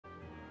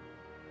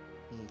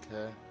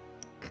Okay.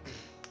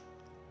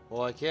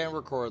 Well, I can't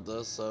record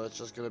this, so it's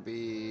just gonna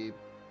be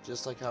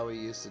just like how we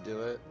used to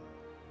do it,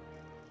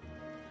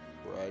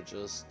 where I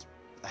just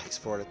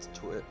export it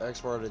to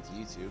export it to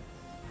YouTube.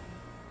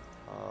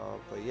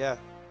 But yeah,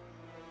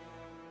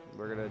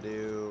 we're gonna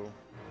do.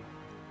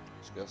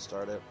 Just gonna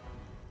start it.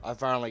 I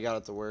finally got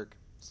it to work,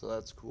 so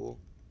that's cool.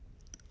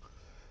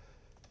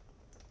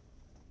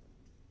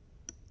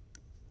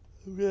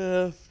 I'm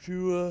gonna have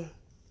to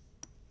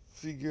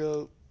figure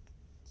out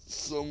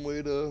some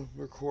way to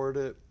record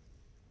it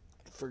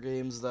for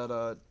games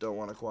that don't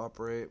want to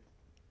cooperate.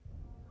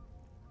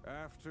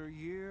 After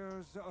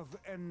years of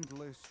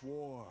endless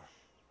war,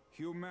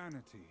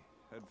 humanity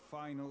had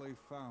finally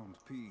found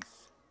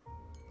peace.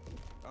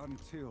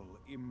 Until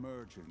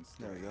Emergence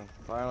Day. There we go.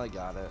 Finally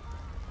got it.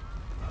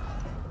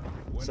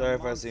 When Sorry a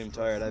if I seem monstrous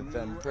tired. I've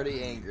been new pretty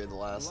enemy, angry the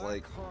last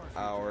like black-hearted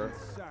hour. and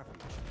savage,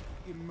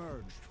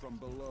 emerged from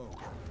below.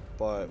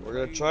 But we're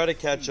gonna try to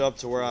catch up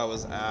to where I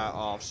was at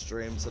off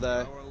stream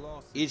today. Our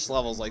losses Each have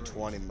level's been like great.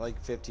 20,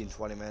 like 15,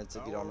 20 minutes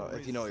if you don't know,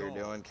 if you know what you're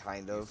doing,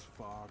 kind Our of. resolve is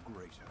far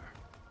greater.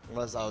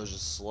 Unless I was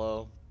just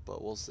slow,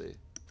 but we'll see.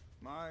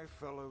 My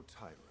fellow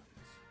tyrants,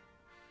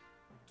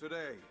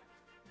 today,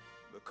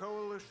 the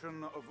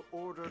coalition of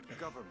ordered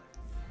governments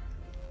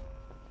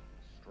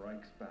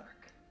strikes back.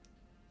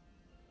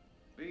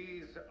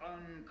 These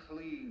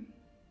unclean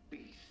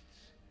beasts,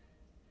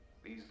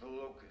 these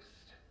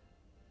locusts,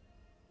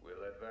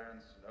 will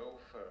advance no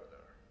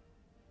further.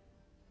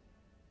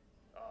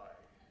 I,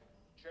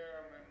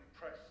 Chairman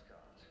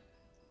Prescott,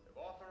 have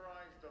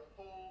authorized a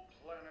full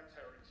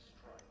planetary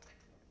strike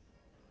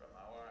from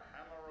our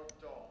Hammer of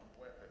Dawn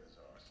weapons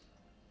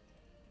arsenal.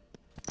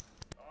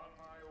 On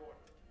my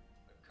order,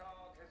 the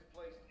COG has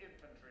placed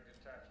infantry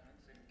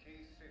detachments in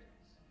key cities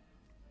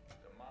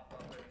to mop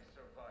up any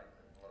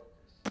surviving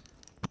locusts.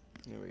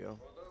 Here we go.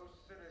 For those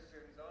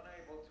citizens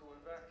unable to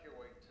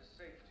evacuate to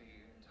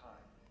safety in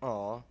time,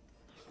 Aw.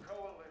 the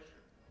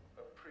Coalition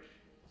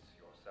appreciates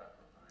your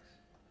sacrifice.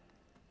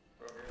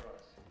 Forgive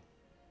us.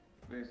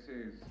 This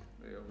is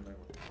the only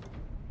way.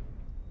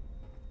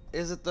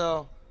 Is it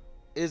though?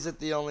 Is it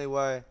the only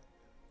way?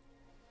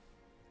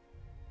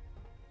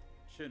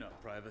 Chin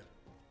up, Private.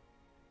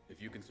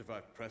 If you can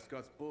survive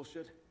Prescott's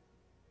bullshit,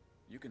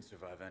 you can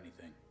survive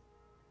anything.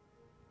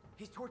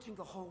 He's torching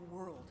the whole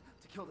world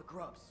to kill the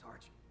grubs,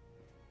 Sarge.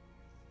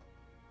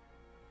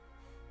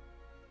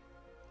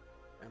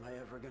 Am I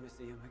ever gonna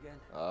see him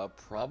again?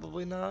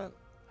 Probably not.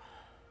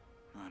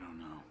 I don't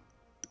know.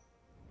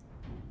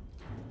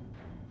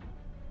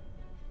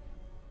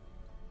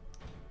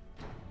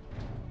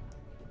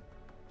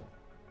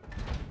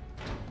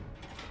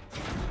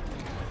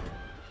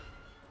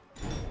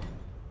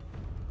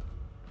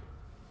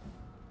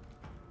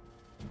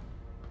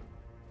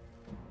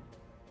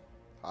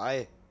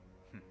 Hi.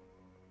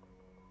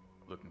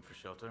 Looking for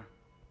shelter?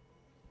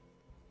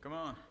 Come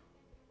on,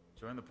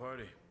 join the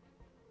party.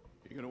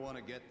 You're gonna want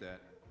to get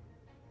that.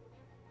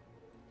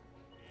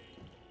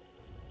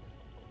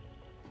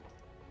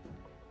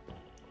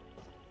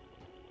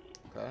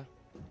 Okay.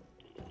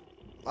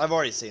 I've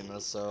already seen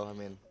this, so I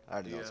mean, I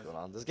already know what's Yeah. going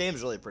on. This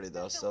game's really pretty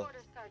though, Special so.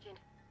 orders, Sergeant.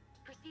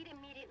 Proceed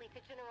immediately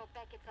to General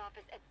Beckett's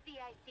office at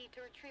CIC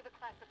to retrieve a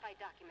classified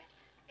document.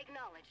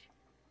 Acknowledge.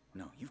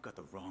 No, you've got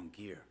the wrong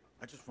gear.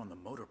 I just run the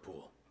motor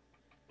pool.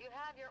 You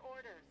have your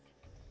orders.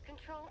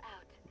 Control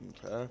out.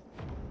 Okay.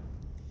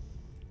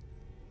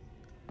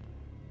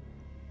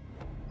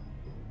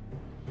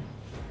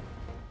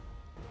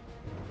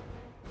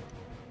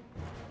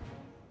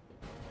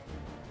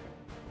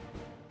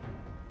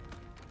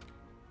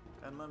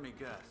 And let me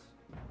guess,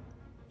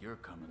 you're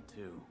coming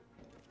too.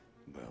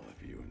 Well,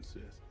 if you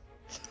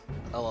insist.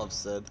 I love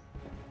Sid.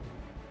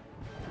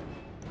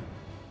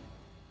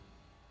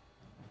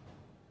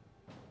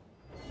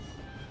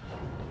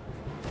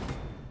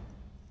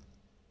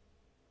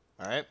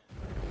 Alright.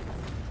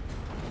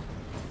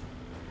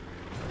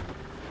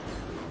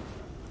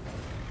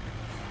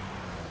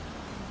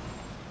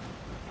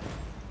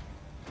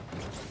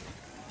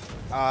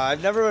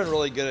 I've never been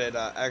really good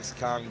at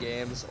XCOM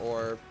games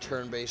or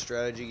turn-based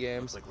strategy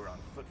games, Looks like we're on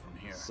foot from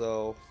here.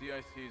 so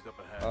CIC's up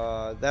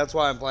ahead. that's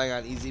why I'm playing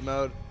on easy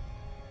mode.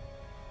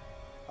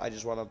 I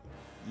just want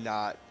to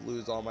not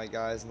lose all my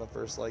guys in the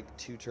first like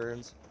 2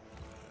 turns.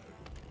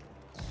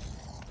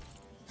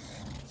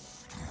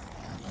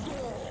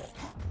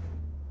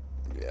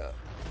 Yeah,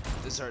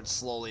 they start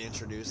slowly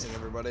introducing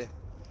everybody.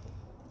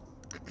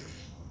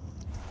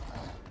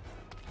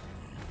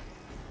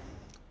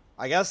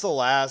 I guess the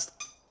last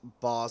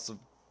boss of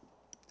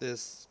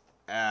this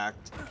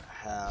act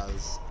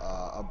has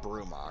a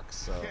Brumok,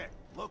 so Check.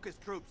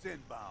 Locust troops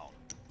inbound.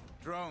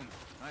 Drones,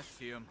 I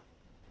see them.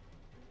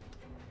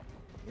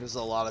 there's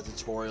a lot of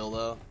tutorial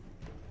though.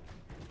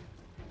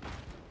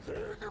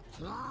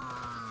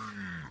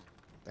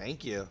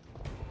 Thank you.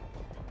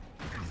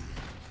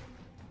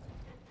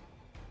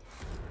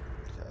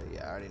 Okay,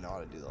 yeah, I already know how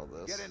to do all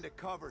this. Get into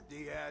cover,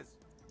 Diaz.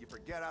 You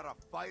forget how to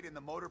fight in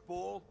the motor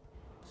pool?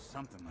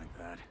 Something like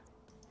that.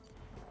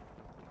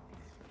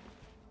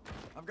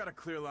 I've got a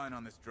clear line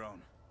on this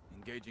drone.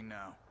 Engaging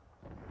now.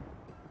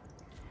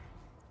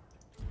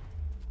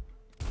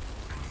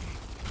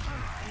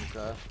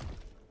 Okay.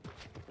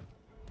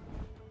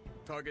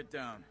 Target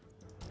down.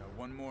 Got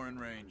one more in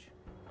range.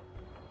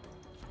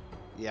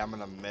 Yeah, I'm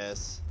gonna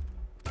miss.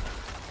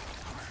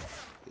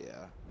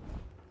 Yeah.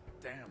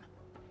 Damn.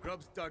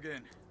 Grub's dug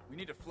in. We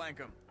need to flank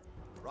him.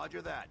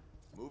 Roger that.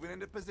 Moving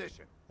into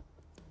position.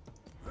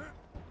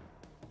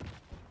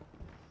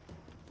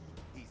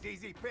 He's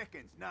easy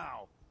pickings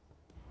now.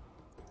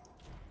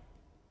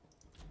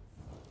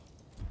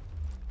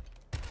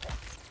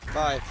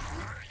 Bye.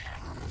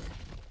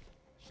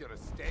 Should have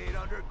stayed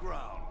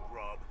underground,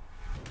 grub.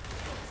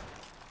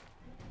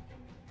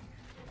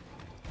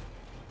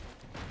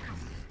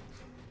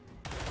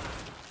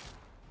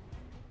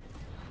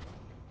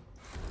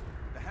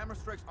 The hammer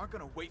strikes aren't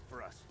gonna wait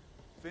for us.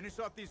 Finish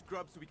off these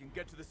grubs so we can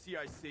get to the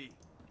CIC.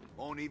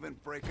 Won't even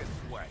break a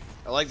sweat.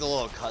 I like the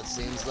little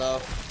cutscenes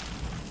though.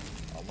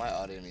 Oh, my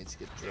audio needs to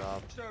get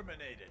dropped.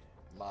 Terminated.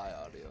 My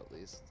audio, at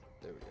least.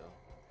 There we go.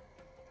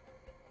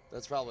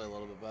 That's probably a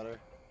little bit better.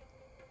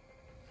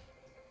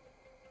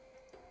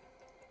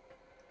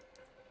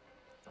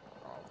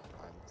 Oh,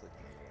 I'm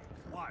clicking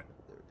the wrong. What?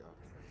 There we go.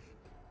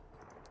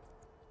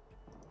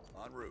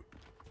 En route.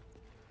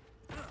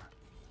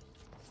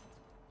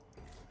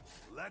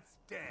 Let's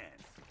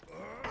dance.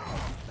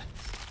 There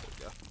we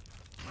go.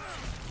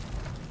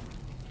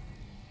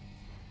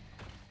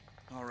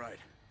 All right,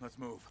 let's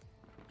move.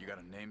 You got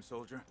a name,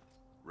 soldier?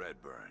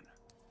 Redburn.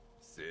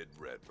 Sid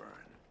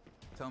Redburn.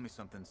 Tell me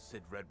something,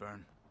 Sid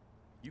Redburn.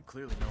 You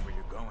clearly know where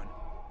you're going.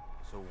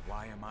 So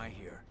why am I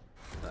here?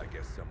 I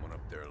guess someone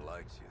up there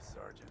likes you,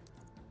 Sergeant.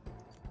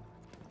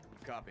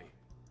 Copy.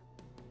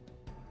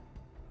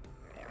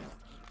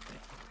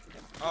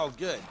 Oh,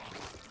 good.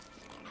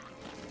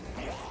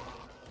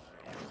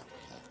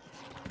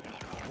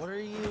 What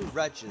are you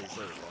wretches?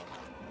 There we go.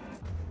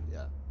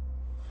 Yeah.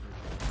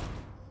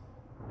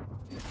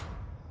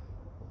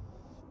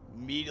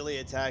 Immediately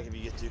attack if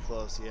you get too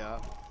close, yeah.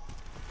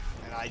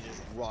 And I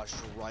just rushed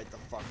right the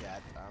fuck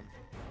at them.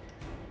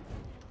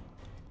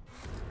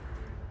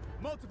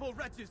 Multiple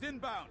wretches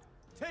inbound.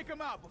 Take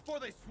them out before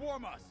they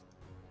swarm us.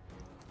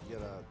 You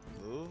gotta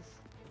move?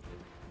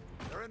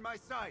 They're in my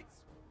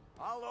sights.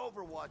 I'll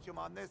overwatch them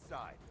on this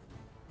side.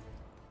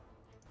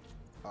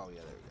 Oh,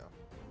 yeah, there we go.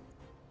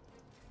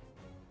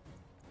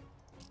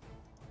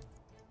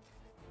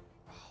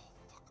 Oh,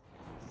 fuck.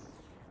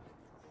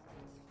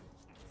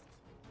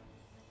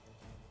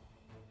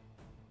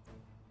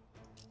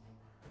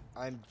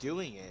 I'm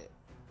doing it.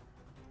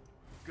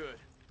 Good.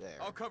 There.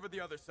 I'll cover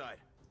the other side.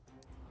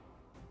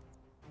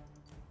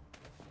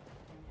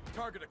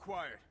 Target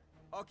acquired.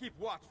 I'll keep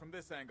watch from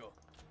this angle.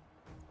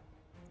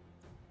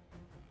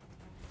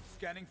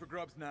 Scanning for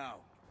grubs now.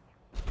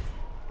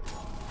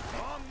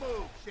 Wrong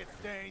move, shit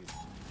stains.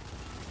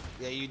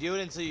 Yeah, you do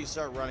it until you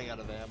start running out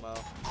of ammo.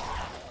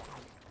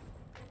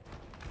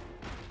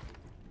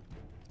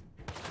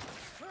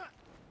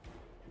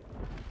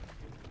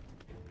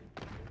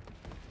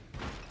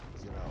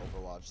 He's gonna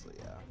overwatch the,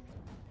 yeah.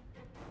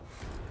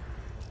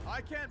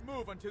 I can't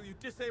move until you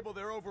disable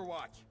their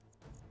overwatch.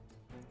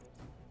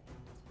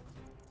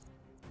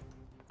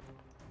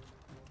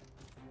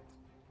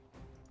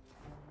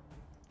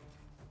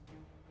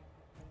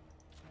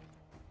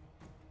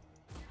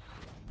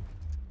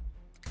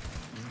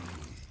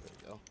 There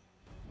we go.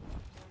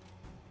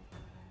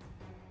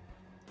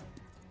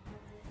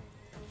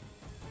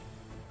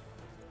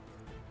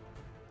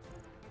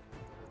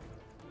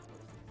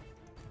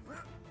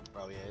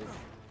 Oh yeah.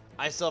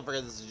 I still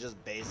forget this is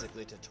just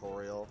basically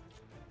tutorial.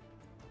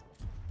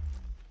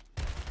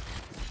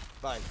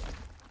 Fine.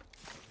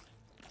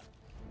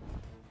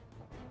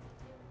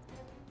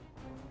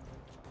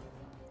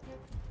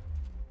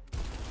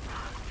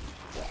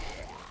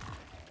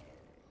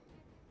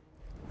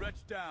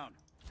 Wretch down.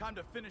 Time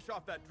to finish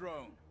off that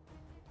drone.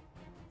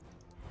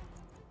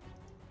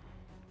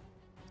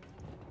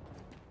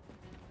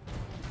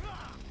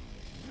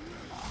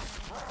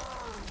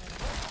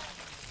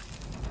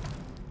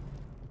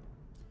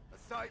 A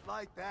sight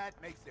like that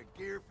makes the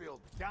gear feel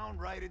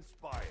downright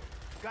inspired.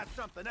 Got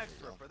something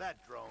extra for that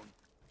drone.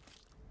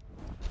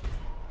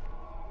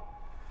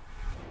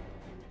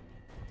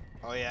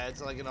 Oh yeah,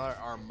 it's like another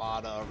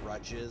armada of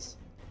wretches.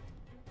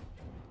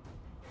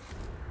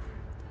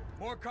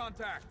 More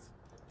contacts.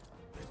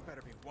 This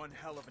better be one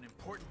hell of an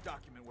important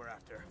document we're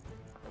after.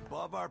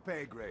 Above our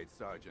pay grade,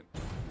 Sergeant.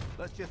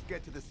 Let's just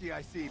get to the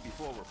CIC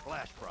before we're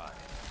flash fried.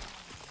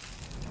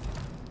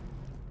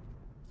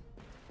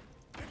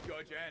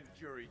 Judge and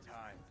jury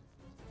time.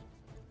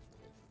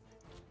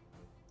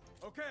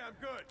 Okay, I'm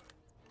good.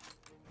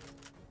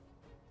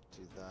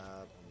 Do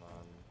that, and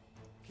then...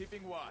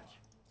 Keeping watch.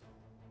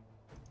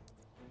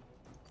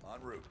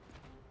 En route.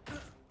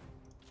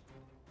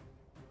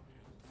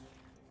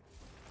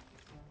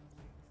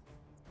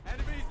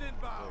 Enemies There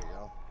inbound. we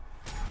go.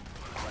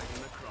 Right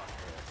in the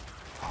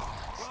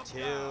crosshair. It's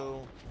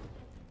two.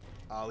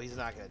 Oh, he's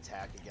not gonna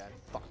attack again.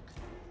 Fuck.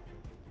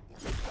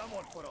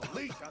 Someone put a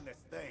leash on this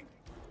thing.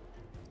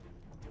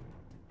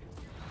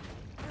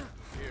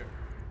 Here.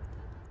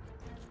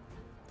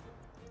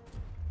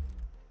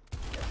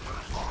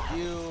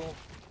 you.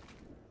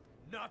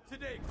 Not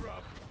today,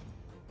 grub.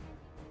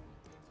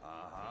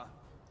 Uh-huh.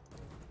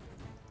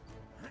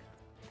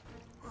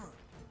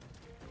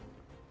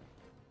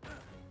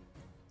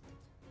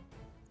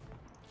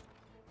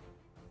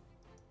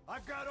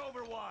 I've got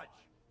Overwatch.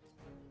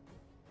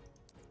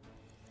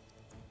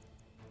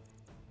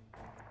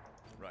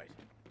 Right.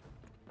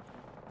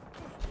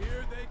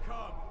 Here they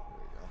come.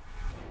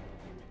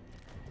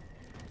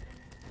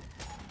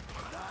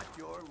 Not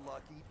your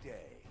lucky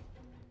day.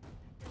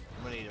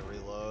 I'm gonna need to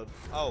reload.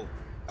 Oh.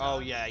 Oh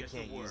yeah, I Get to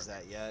can't use work.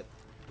 that yet.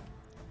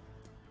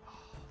 Oh,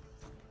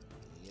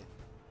 fucking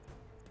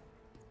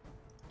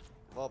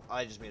well,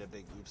 I just made a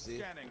big oopsie.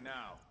 Scanning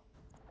now.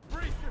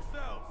 Brace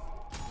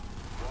yourselves.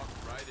 Walk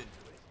right into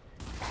it.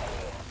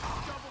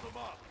 Double them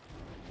up.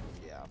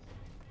 Yeah.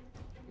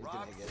 He's Rock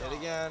gonna get solid. it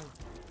again.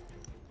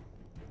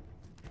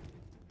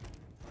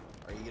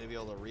 Are you gonna be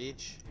able to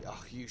reach?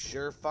 Oh, you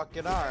sure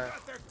fucking are.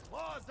 Got their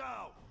claws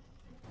out.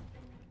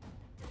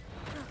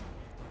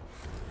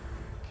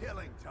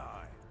 Killing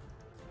time.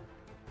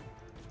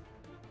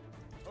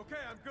 Okay,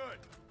 I'm good.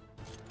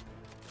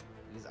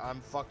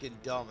 I'm fucking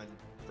dumb and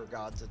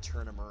forgot to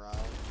turn him around.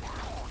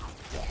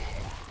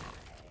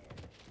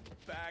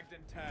 Bagged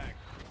and tagged.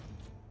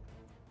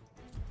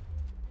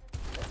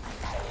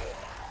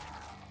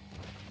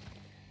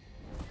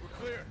 We're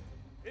clear.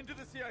 Into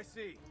the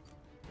CIC.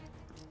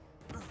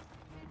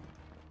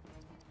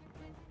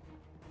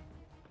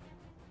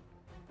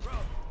 Bro,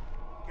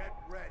 get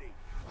ready.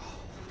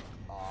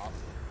 Off.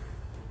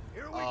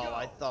 Here we Oh, go.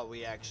 I thought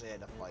we actually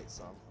had to fight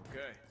some.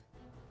 Okay.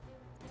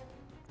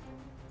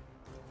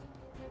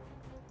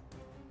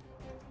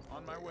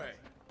 On my way.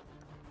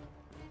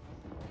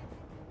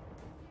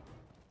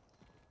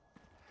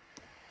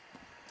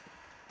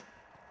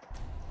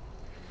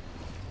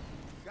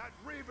 Got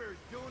Reavers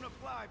doing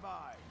a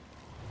flyby.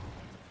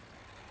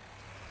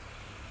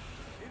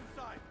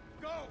 Inside.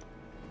 Go!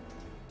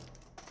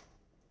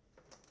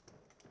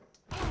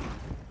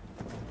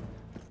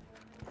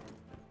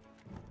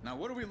 Now,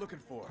 what are we looking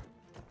for?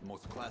 The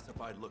most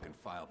classified looking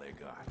file they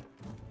got.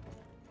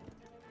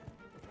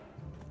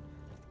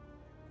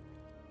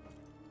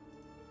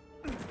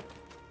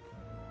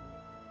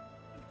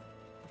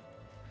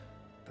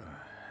 The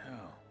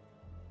hell?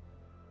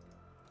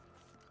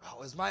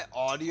 Oh, is my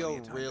audio Plenty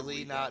of time to really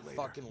read not that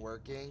later. fucking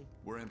working?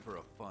 We're in for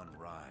a fun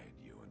ride,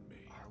 you and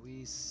me. Are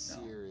we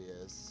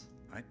serious?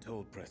 I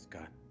told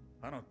Prescott.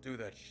 I don't do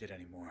that shit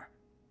anymore.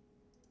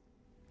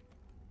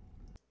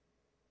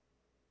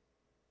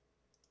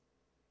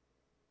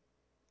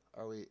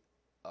 Are we?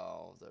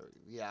 Oh, there.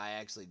 Yeah, I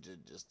actually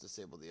did just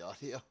disable the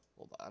audio.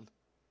 Hold on.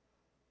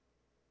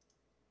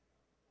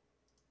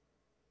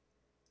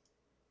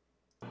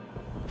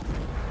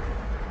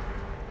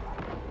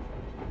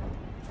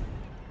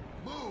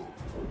 Move.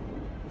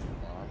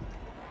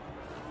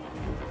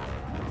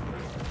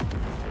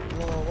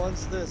 Well,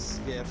 once this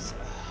skips,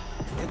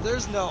 if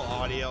there's no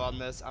audio on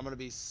this, I'm gonna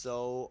be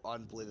so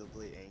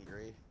unbelievably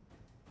angry.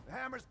 The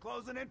hammer's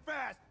closing in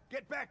fast.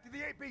 Get back to the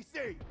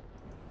APC.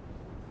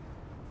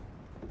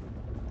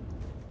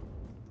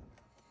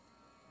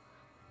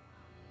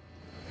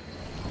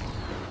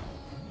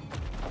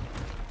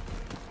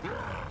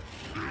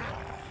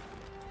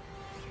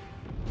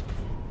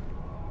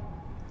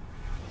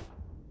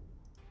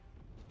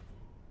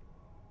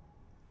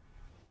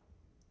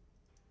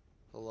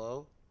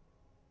 Hello?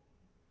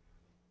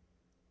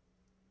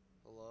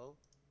 Hello?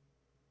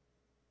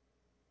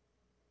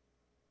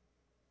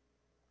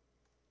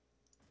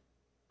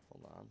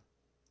 Hold on.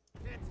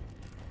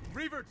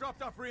 Reaver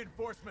dropped off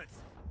reinforcements.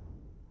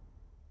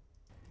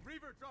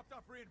 Reaver dropped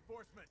off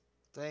reinforcements.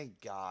 Thank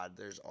God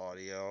there's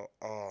audio.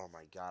 Oh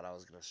my God, I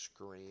was gonna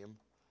scream.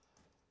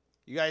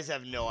 You guys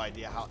have no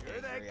idea how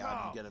Here they angry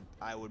come.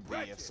 I would be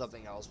if Wretches.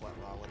 something else went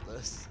wrong with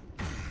this.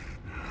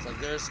 It's like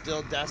there's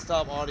still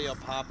desktop audio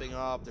popping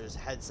up. There's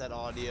headset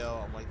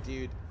audio. I'm like,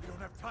 dude, We don't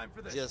have time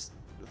for this. just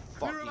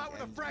Clear fucking them out with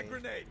a end frag me.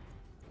 grenade.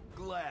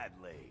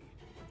 Gladly.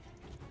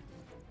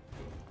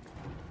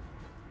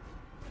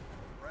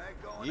 Frag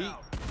going Yeet.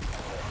 out.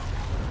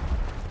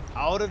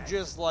 I would have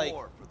just like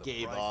Four for the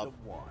gave price up.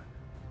 of one.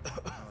 Now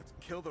let's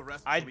kill the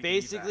rest. I'd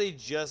basically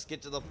just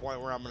get to the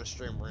point where I'm gonna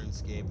stream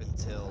RuneScape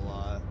until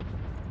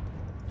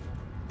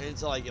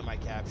I get my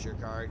capture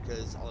card.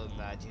 Cause other than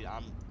that, dude,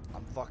 I'm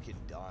fucking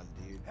done,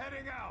 dude.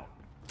 Heading out.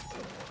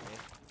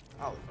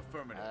 Oh,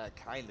 Affirmative.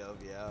 kind of,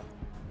 yeah.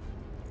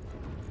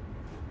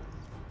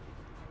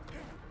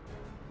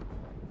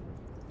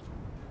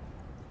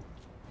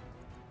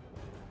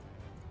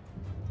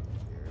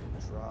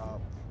 Here,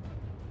 drop.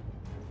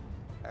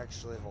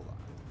 Actually, hold on.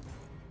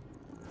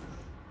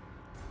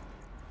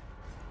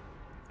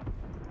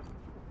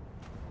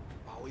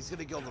 Oh, he's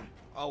gonna kill them.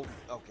 Oh,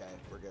 okay,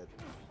 we're good.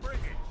 Bring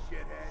it,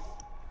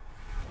 shitheads.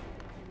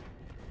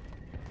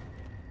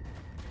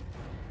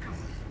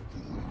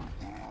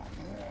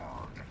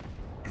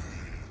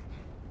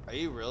 Are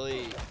you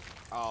really?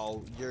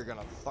 Oh, you're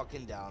gonna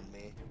fucking down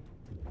me.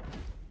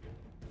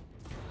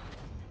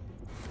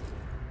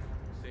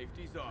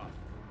 Safety's off.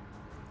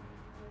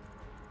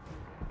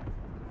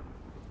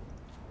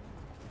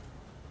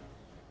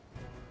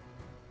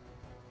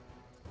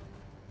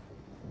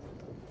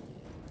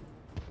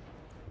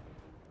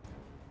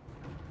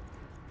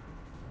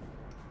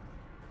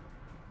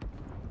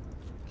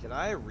 Can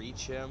I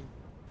reach him?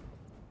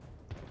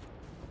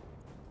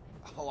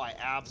 Oh, I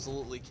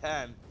absolutely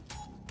can.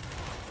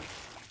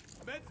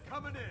 Meds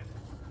coming in.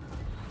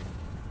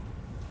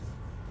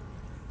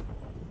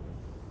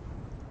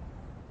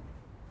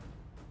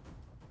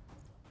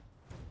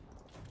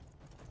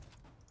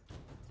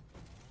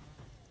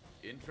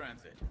 In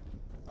transit.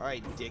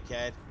 Alright,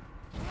 dickhead.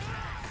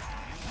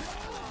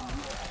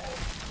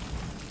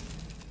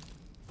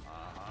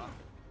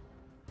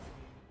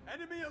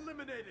 Enemy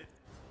eliminated.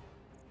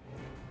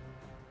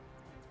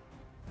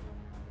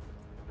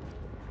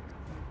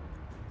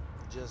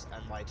 Just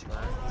end my turn.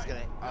 He's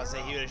gonna. I was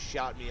saying he would have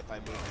shot me if I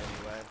moved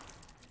anyway.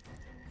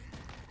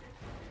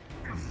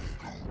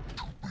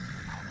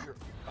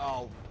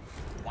 Oh,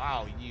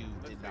 wow! You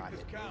did not hit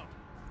me.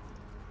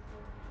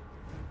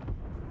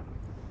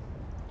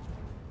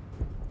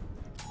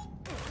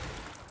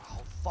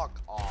 Oh, fuck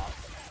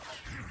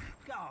off!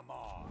 Come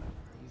on.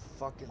 Are you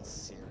fucking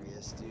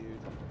serious, dude?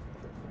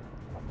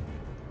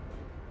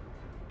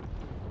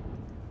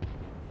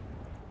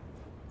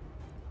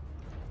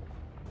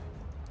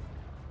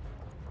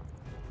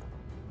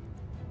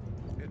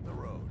 Hit the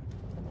road.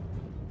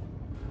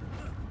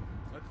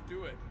 Let's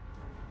do it.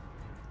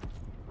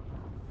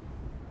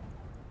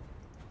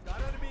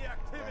 Got enemy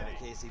activity.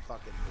 In case he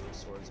fucking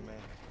moves towards me.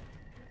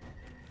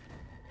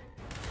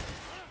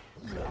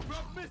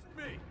 Grub missed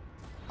me.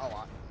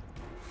 Oh,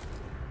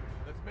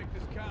 Let's make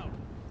this count.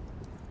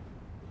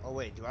 oh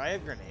wait, do I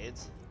have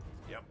grenades?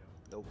 Yep.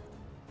 Nope.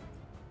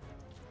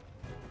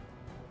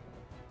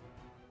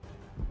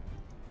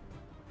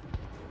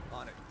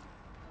 On it.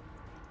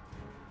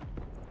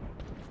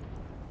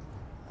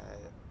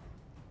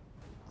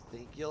 I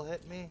think you'll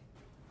hit me.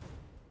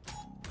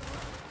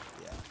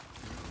 Yeah.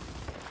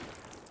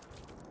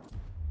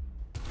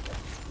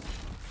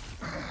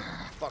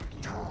 Fuck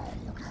you.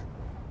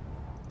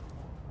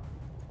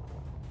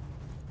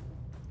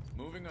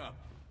 Moving up.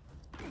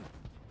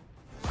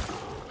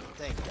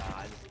 Thank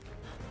God.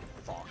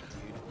 Fuck,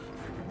 dude.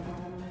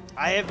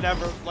 I have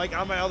never, like,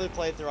 on my other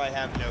playthrough, I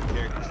have no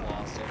characters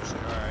lost. So I'm just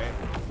like, alright.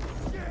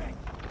 Shit.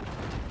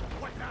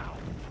 What now?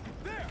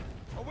 There.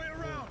 A way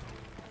around.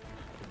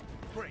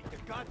 Great. The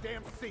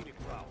goddamn scenic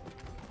route.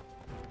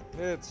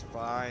 It's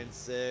fine,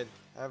 Sid.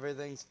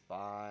 Everything's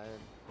fine.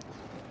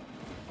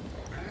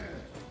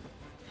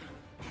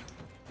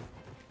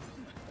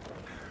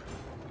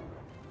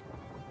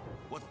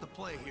 What's the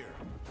play here?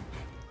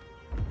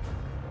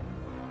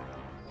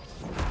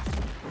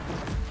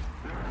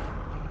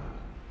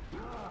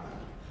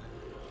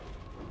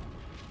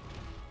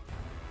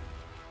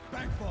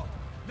 Backfall.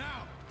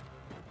 Now.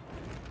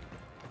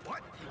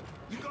 What?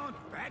 You going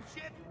bad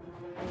shit?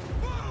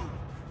 Move!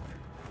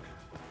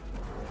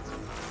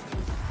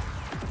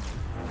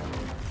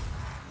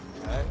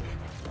 Okay.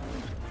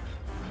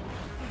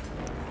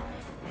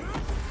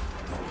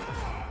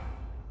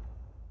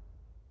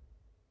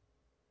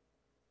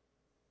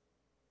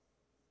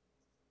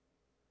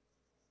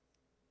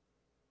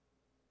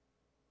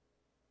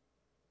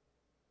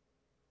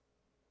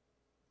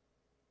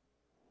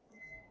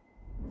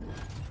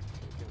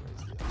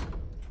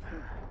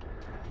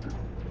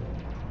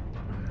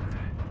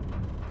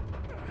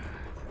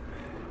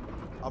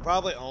 I'll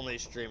probably only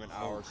stream an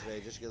hour today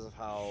just because of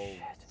how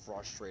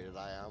frustrated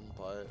I am,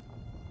 but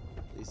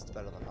at least it's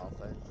better than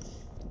nothing.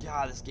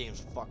 God, this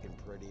game's fucking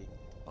pretty.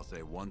 I'll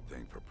say one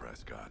thing for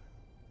Prescott.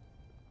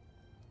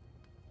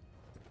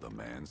 The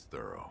man's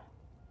thorough.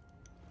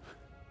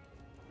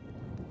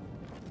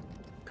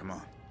 Come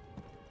on.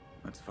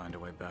 Let's find a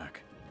way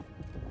back.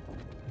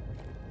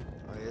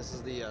 Okay, this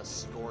is the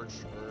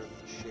Scorched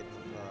Earth shit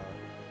from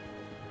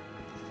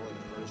before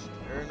the first.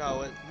 Or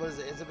no, what is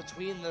it? Is it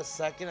between the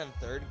second and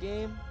third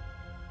game?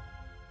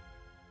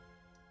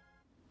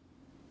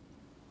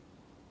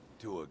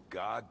 To a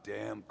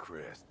goddamn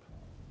crisp.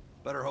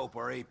 Better hope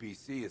our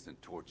APC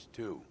isn't torched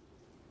too,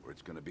 or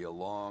it's gonna be a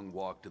long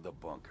walk to the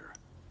bunker.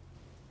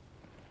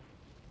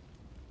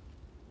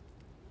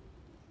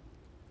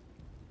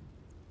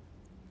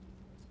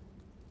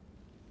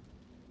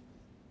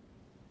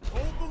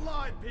 Hold the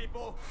line,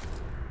 people!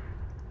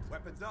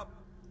 Weapons up.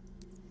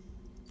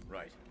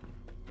 Right.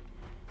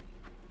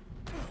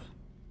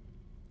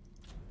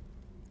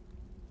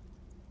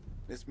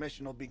 This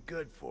mission will be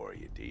good for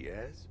you,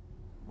 Diaz.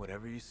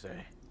 Whatever you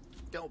say.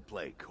 Don't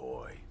play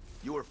coy.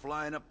 You were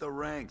flying up the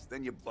ranks,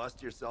 then you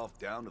bust yourself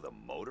down to the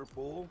motor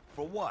pool?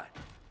 For what?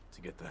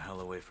 To get the hell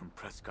away from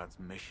Prescott's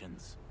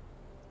missions.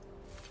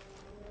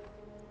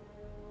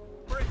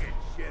 Bring it,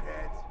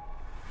 shitheads!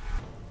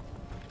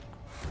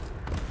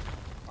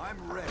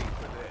 I'm ready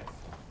for this.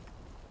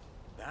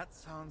 That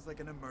sounds like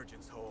an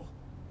emergence hole.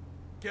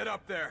 Get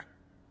up there!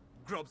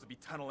 Grubs will be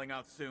tunneling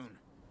out soon.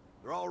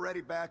 They're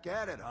already back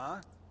at it,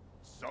 huh?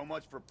 So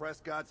much for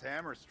Prescott's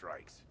hammer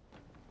strikes.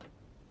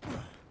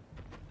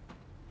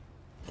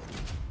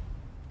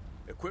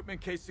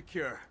 Equipment case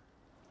secure.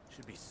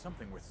 Should be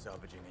something worth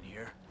salvaging in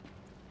here.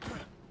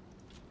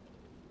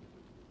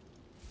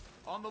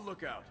 On the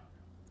lookout.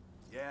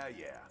 Yeah.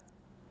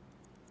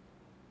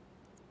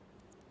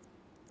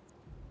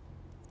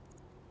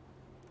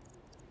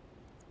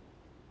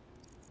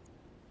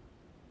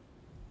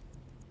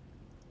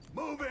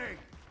 Moving!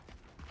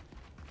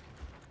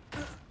 He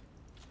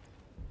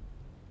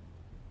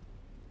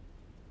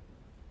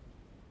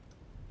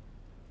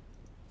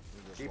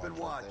just Keeping walked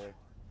right watch. there.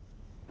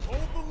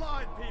 Hold the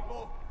line,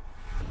 people!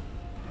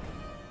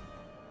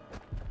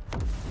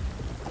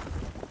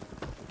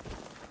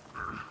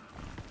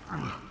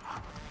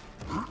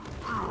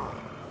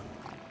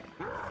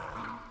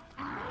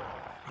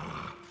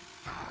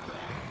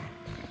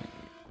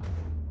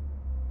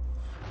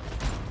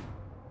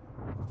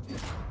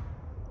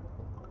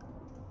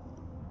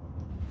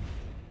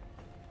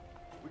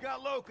 We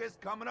got locusts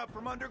coming up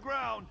from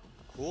underground.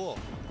 Cool.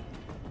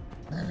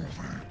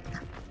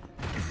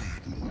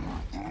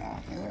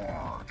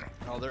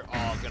 Oh, they're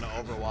all gonna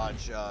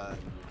Overwatch,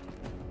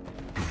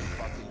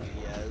 fucking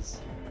Diaz.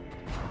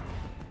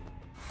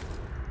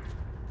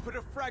 Put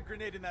a frag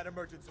grenade in that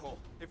emergence hole.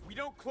 If we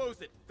don't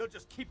close it, they'll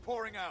just keep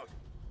pouring out.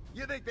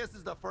 You think this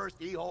is the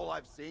first E-hole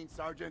I've seen,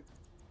 Sergeant?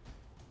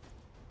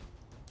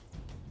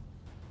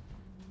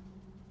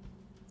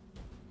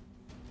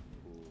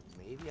 Ooh,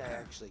 maybe I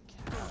actually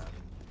can.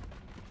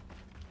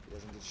 He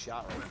doesn't get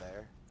shot right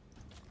there.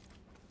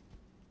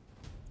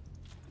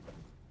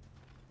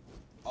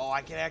 Oh,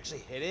 I can actually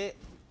hit it?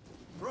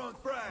 Throwing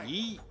frag.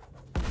 Yeet.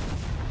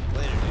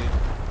 Later, dude.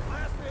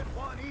 Last hit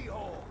one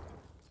E-hole.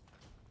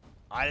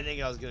 I didn't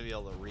think I was gonna be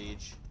able to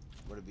reach,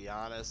 but to be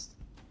honest.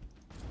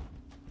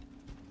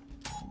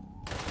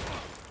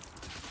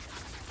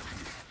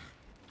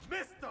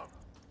 Missed them!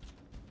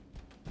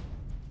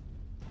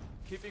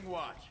 Keeping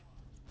watch.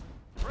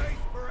 Brace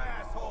for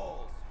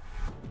assholes.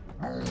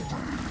 Right in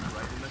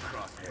the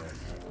crosshairs.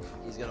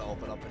 He's gonna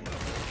open up and...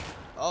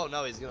 Oh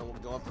no, he's gonna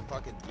go up for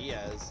fucking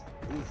Diaz.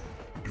 Oof.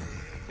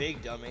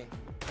 Big dummy.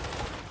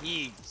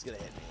 He's gonna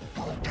hit me.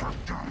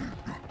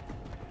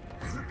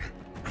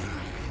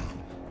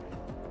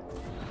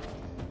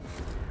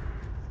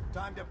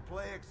 Time to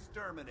play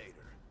exterminator.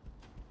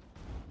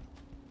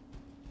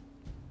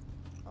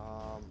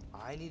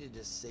 I need to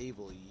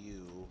disable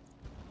you.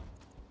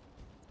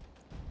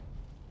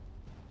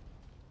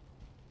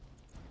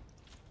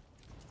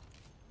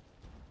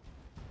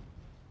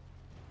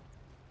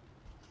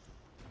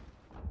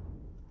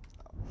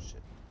 Oh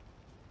shit.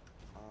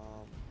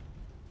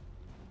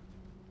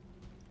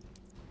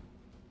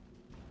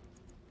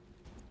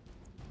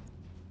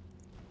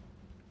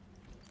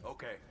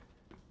 Okay.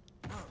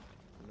 I'm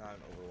not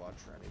an Overwatch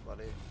for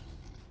anybody.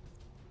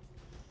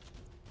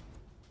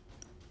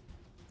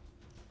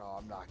 Oh,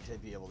 I'm not gonna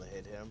be able to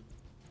hit him.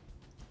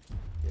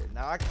 Yeah,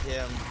 knock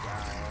him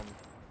down.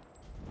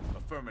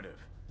 Affirmative.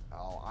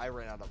 Oh, I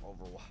ran out of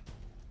Overwatch.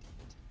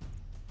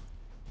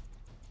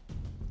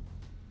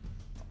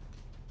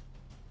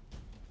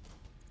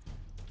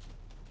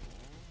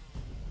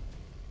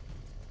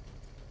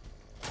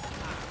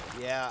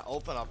 Yeah,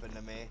 open up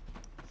into me.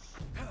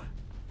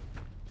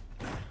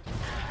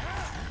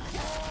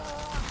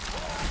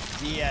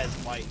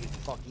 Diaz might get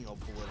fucking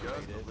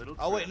obliterated.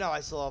 Oh wait, no,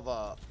 I still have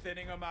a...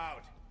 Thinning them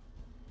out.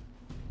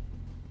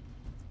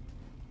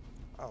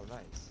 Oh,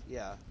 nice.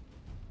 Yeah.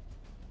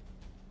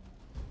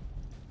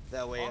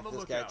 That way, On if the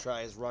this guy lookout.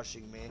 tries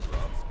rushing me,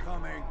 Grub's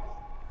coming.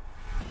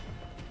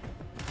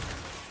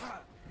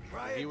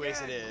 Try if he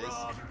wasted again, his,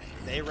 Grub.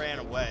 they ran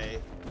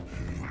away.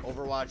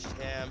 Overwatched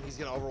him. He's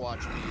gonna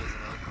Overwatch me, isn't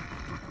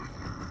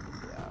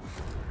he? Yeah.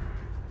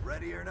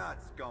 Ready or not,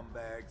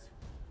 scumbags.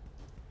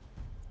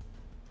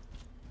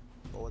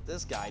 But what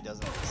this guy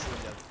doesn't seem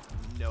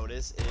to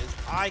notice is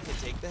I can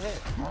take the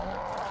hit.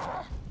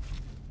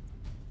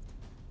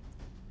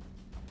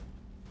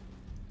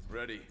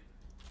 Ready.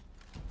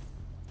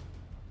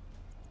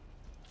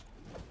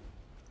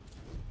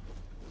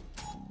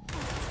 He's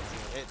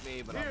gonna hit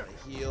me, but Here, I'm gonna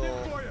stick heal.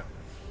 for you.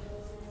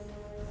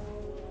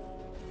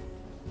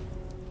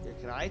 Here,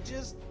 can I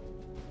just...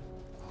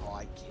 Oh,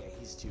 I can't.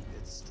 He's too...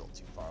 It's still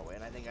too far away.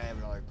 And I think I have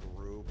another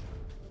group.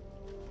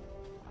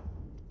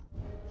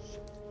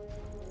 Shit.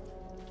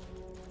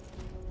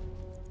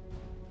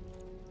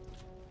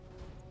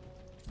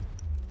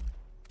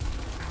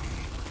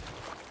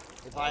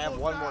 If I have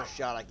one more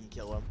shot, I can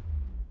kill him.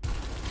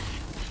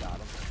 Got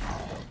him.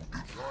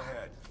 Go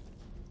ahead.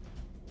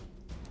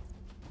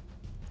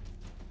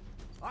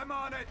 I'm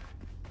on it.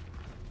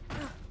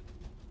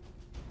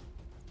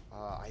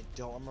 I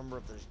don't remember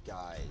if there's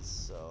guys,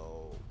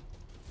 so...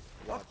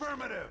 watch.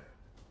 Affirmative.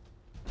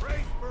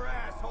 Brace for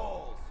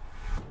assholes.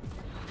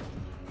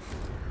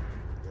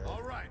 Good.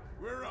 All right,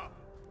 we're up.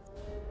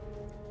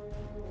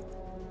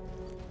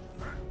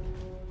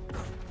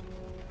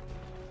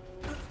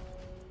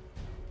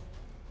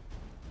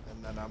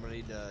 And then I'm gonna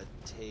need to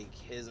take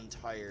his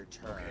entire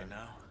turn. Okay,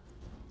 now.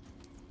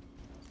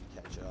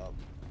 Catch up.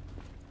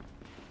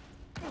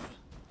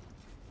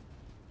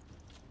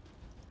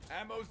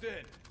 Ammo's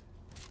in.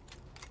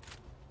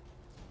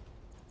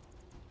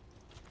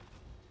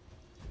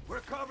 We're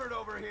covered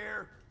over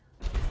here.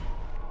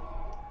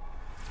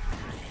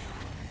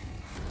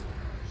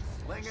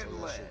 Sling So and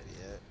that lead. should be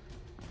it.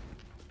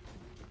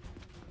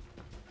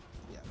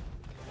 Yeah.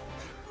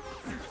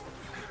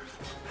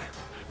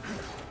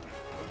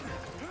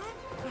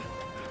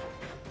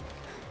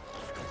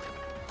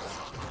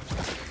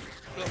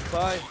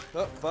 bye.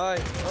 Oh, bye.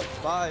 Oh,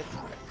 bye.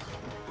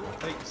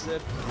 Thanks,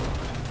 Sid.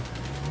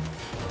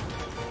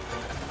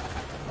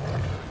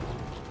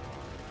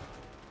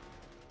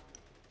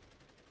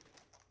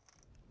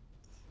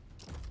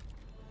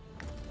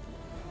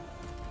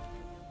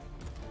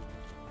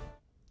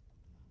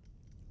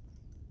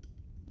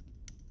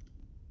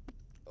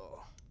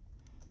 Oh.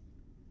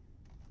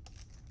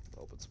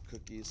 Open some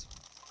cookies.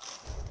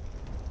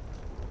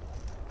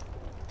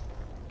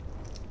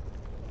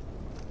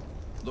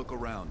 Look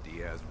around,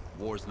 Diaz.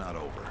 War's not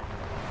over.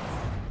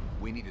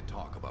 We need to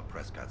talk about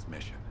Prescott's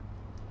mission.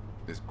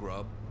 This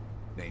grub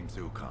named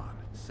Zukon.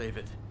 Save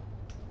it.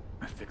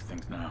 I fix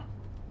things now.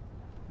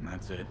 And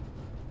that's it.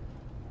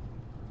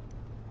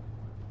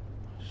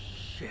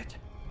 Shit.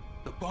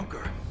 The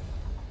bunker.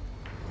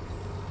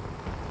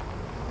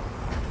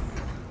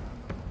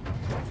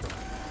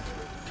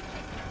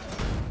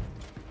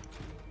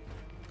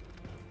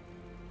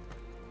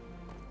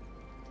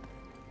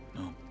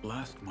 No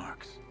blast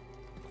marks.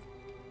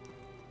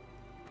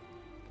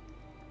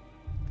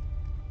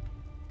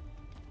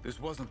 This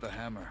wasn't the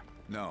hammer.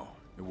 No,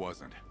 it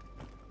wasn't.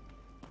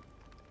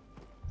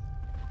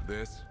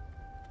 This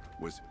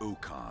was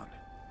Ukon.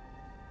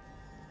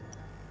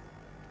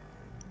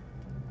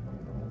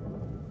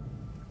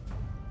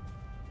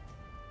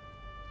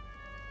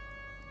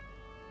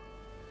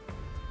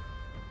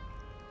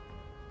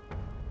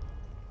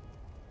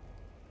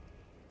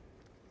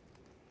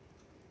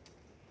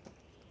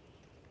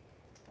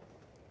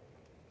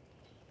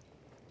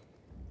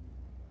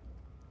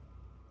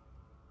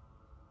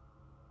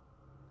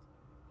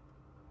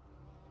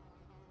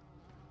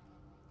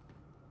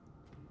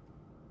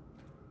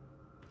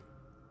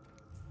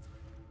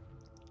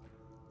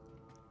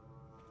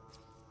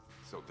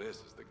 So this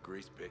is the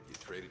grease pit you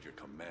traded your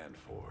command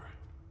for.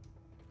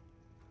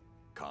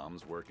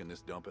 Comms work in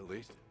this dump at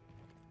least?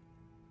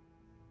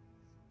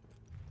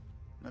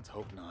 Let's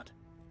hope not.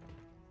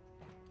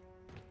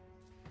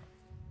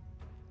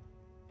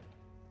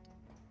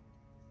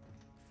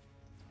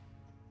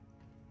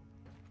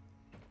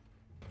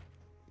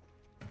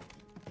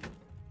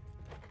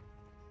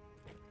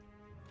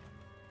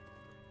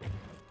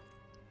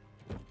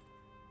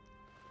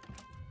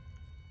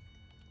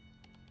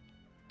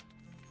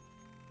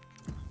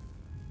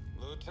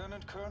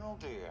 Lieutenant Colonel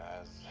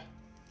Diaz,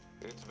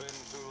 it's been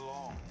too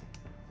long.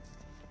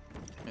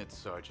 It's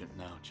Sergeant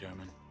now,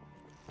 Chairman.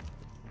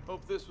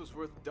 Hope this was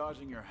worth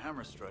dodging your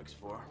hammer strikes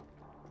for.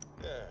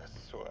 Yes,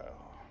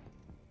 well,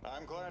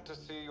 I'm glad to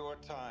see your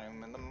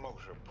time in the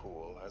motor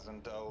pool has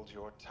indulged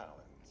your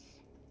talents.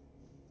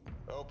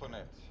 Open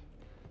it.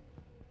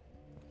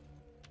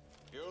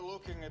 You're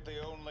looking at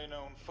the only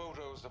known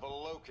photos of a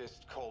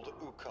locust called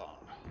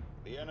Ukon,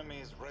 the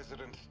enemy's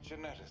resident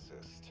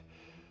geneticist.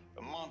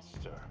 A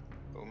monster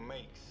who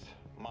makes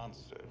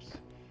monsters.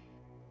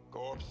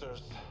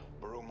 Corpsers,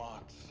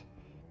 Brumox,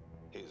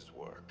 his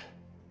work.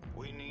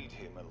 We need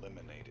him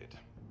eliminated.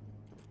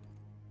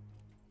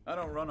 I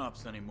don't run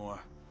ops anymore.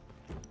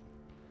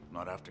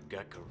 Not after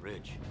Gatka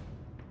Ridge.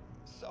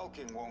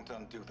 Sulking won't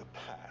undo the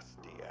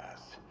past, Diaz.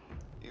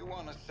 You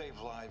want to save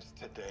lives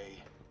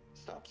today?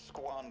 Stop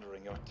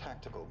squandering your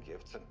tactical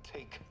gifts and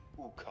take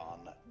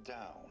Ukon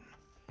down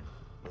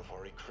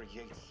before he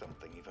creates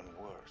something even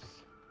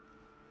worse.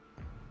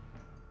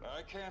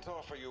 I can't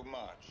offer you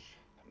much.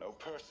 No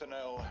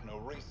personnel, no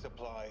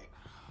resupply.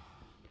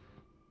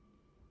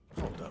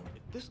 Hold up.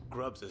 If this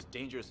grub's as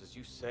dangerous as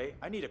you say,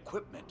 I need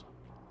equipment.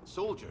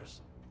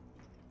 Soldiers.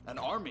 An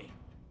army.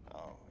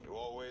 Oh, you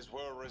always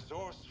were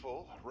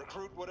resourceful.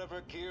 Recruit whatever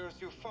gears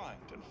you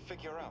find and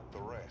figure out the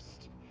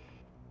rest.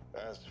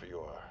 As for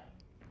your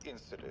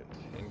incident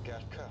in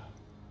Gatka,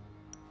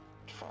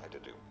 try to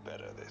do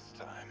better this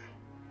time.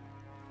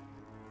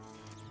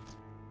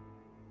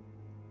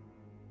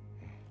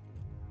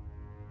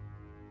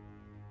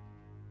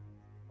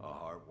 A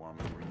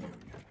heartwarming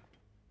reunion.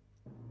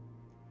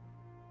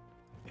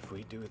 If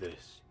we do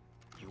this,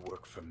 you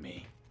work for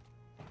me,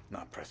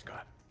 not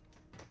Prescott.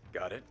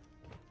 Got it?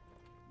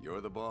 You're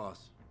the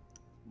boss.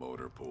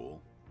 Motor pool.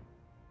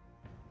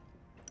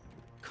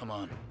 Come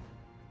on.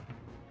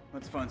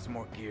 Let's find some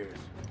more gears.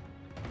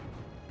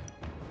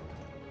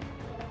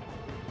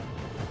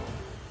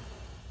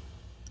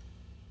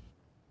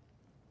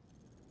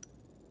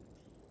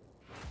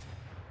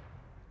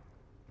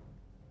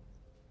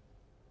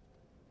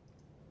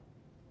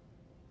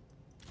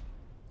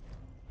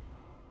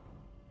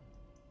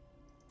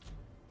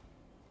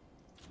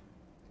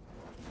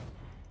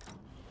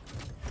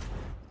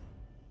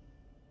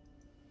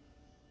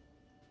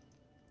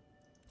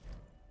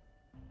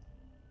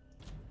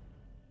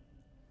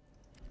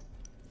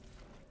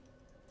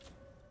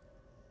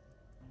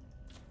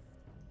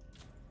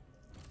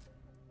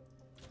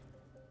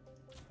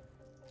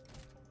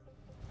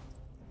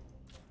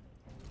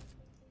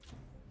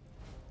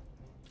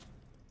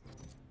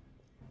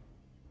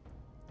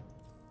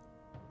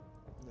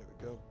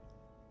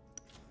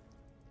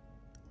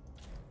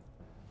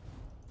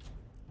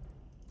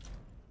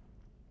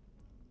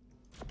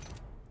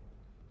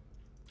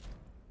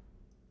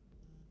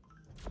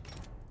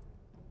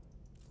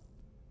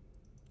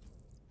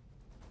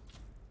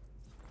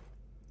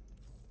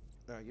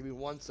 Alright, give me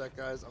 1 sec,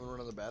 guys. I'm gonna run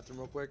to the bathroom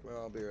real quick, and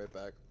I'll be right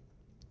back.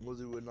 We'll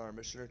do another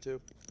mission or two.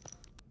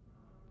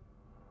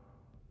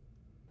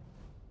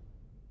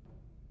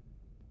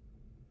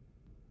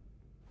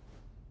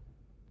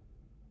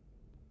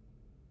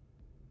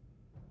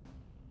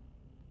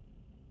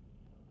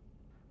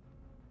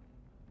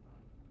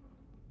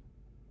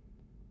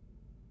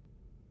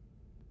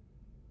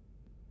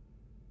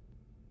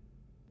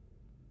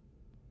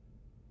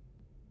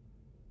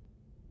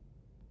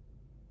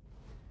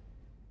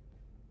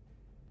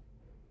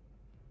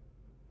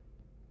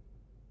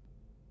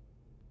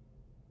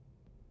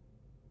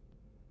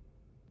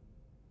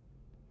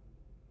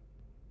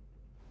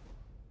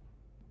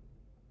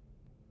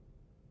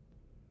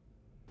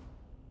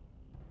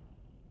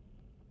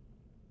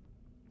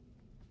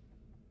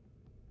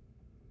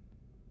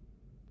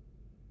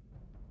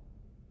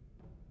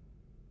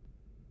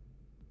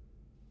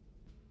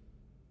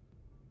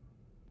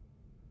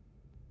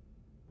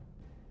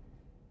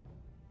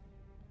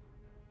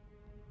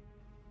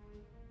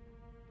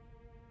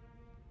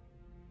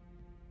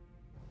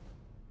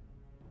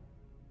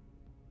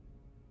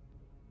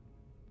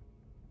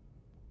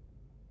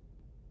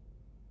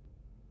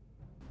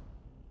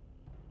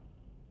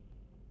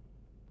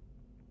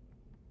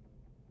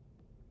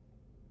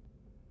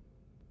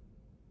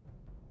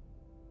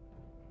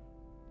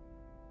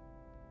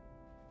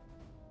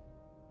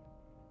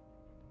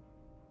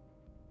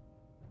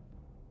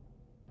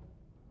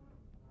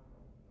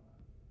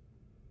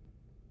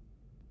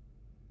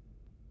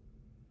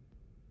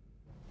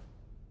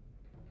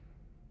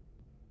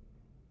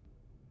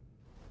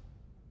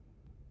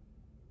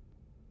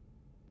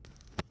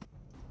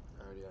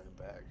 Already on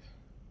a bag.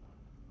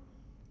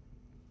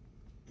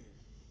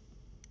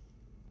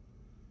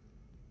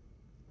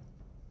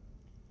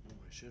 Move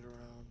my shit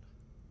around.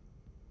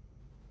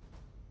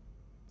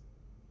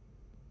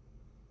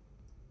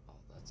 Oh,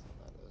 that's how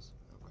that is.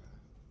 Okay.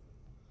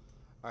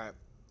 Alright.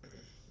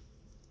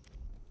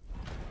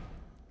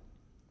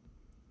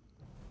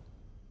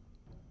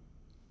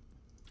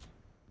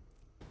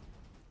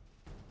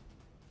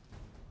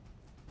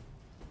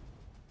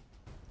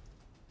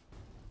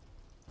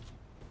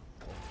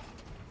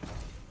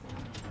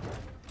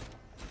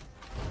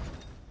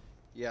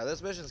 Yeah,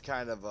 this mission's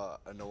kind of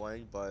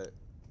annoying, but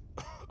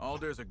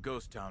Alder's a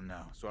ghost town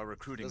now, so our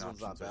recruiting This one's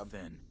not options are bad.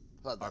 thin.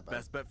 Not that Our bad.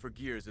 best bet for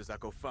gears is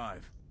Echo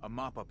 5, a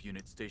mop-up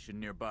unit stationed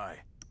nearby.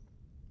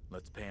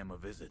 Let's pay him a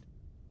visit.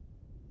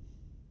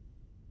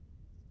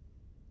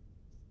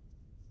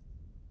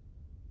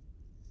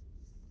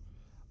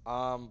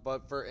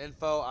 But for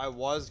info, I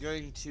was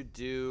going to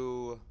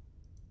do,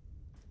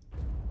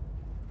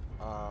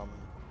 I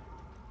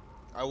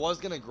was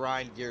gonna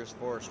grind Gears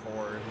Force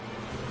Horde.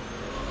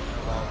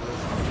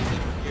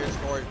 Gears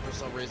Horde, for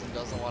some reason,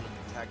 doesn't want to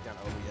detect on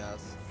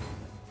OBS.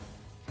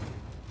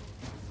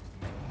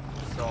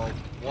 So,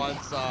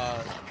 once,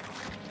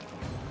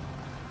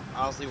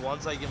 honestly,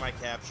 once I get my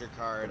capture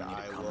card,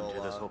 I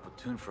will, this whole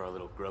platoon for our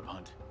little grub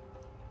hunt.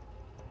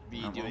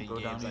 be That doing won't go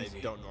games down I easy.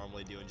 don't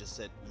normally do and just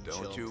sit and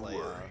chill Don't you and play,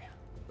 worry.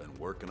 Been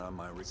working on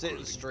my recruiting sit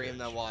and stream pitch.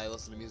 them while I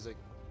listen to music.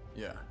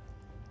 Yeah.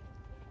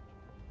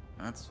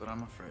 That's what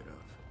I'm afraid of.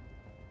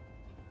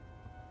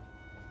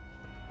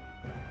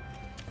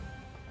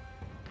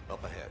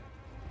 Up ahead.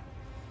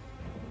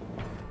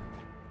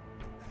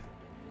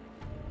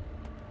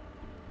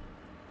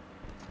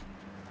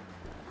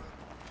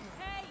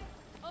 Hey!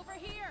 Over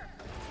here!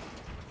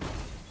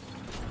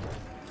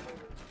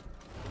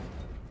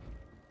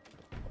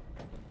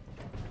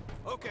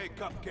 Okay,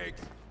 cupcakes.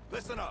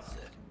 Listen up.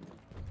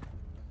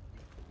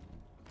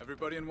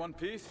 Everybody in one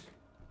piece?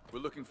 We're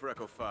looking for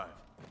Echo 5.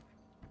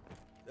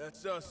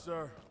 That's us,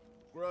 sir.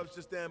 Grubs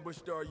just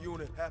ambushed our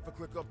unit half a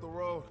click up the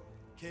road.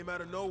 Came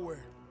out of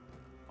nowhere.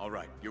 All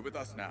right, you're with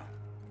us now.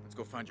 Let's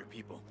go find your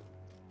people.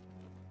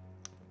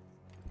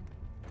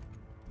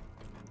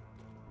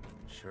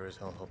 Sure as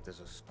hell hope there's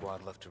a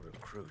squad left to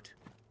recruit.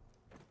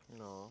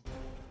 No.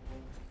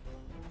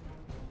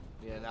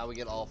 Yeah, now we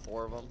get all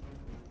 4 of them.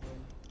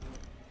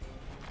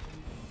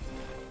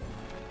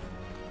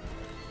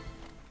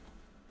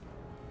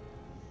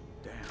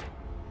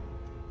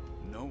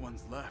 Damn. No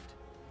one's left.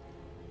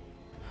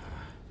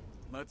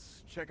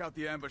 Let's check out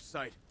the ambush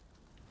site.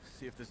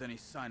 See if there's any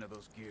sign of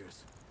those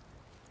gears.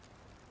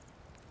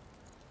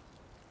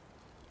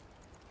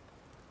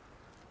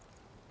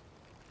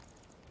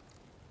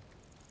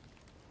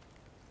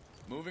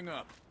 Moving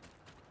up.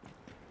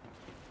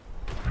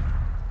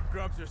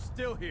 Grubs are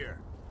still here.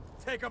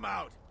 Take them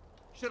out.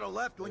 Should have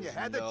left when you There's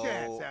had the no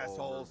chance,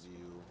 assholes.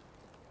 overview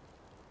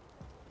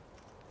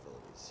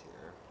abilities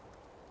here.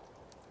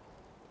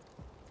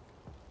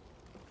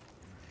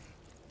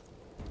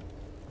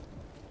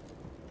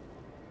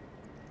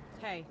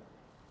 Hey,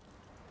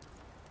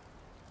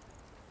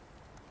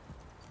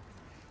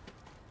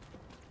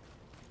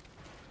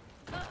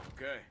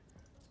 Okay.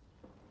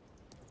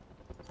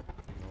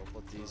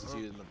 We'll put these 2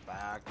 in the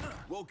back.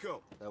 We'll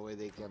go. That way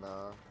they can,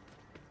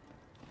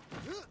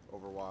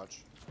 overwatch.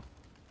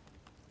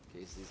 In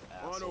case these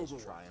assholes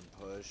Overwatch. try and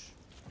push.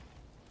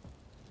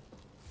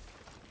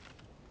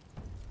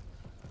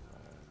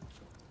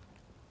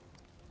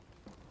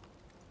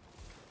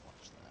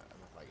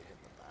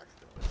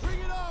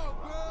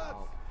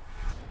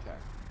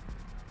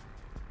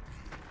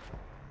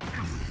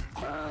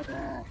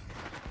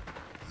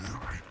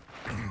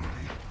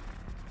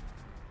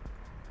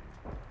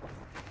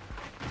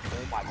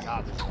 my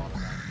god, there's a lot of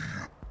them.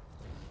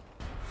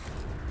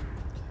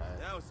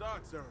 Okay. Now it's our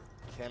turn.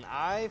 Can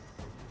I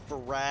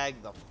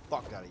frag the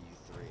fuck out of you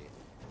three?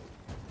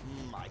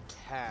 I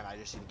can. I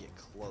just need to get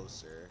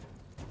closer.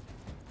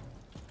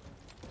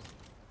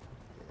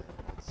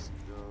 Yeah, let's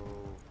go.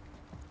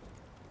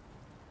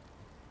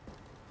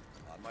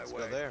 On my Let's way.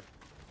 go there.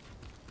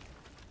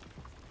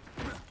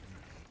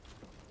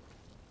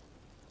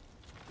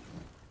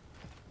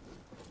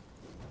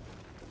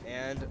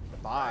 And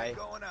bye.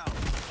 Going out.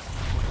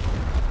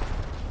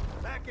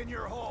 Back in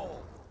your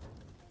hole.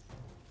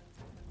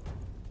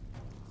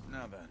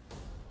 Now then.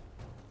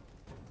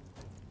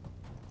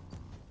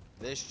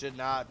 This should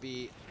not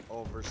be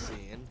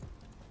overseen.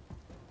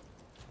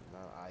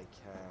 Now I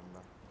can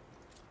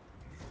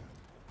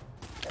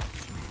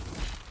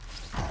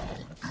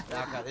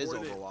back out his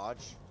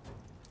Overwatch.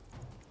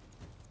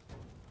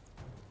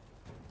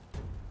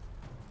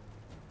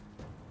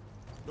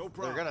 No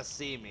problem. They're gonna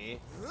see me.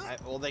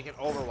 Well, they can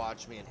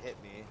Overwatch me and hit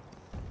me.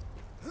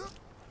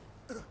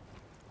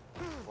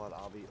 But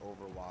I'll be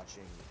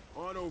Overwatching.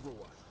 On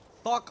Overwatch.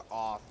 Fuck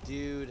off,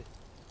 dude. I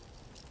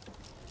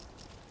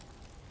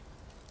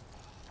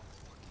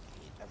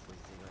hate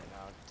everything right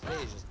now.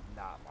 Today is just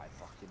not my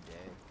fucking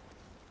day.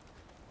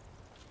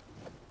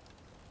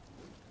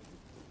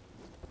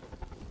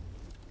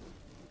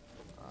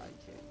 I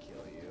can't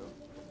kill you.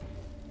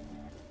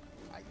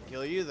 I can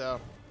kill you though.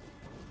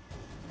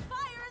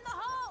 Fire in the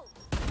hole!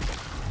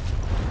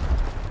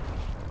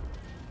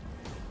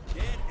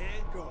 Get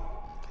and go.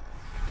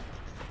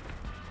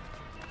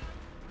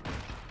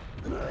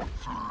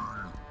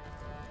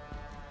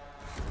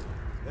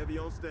 Heavy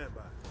on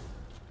standby.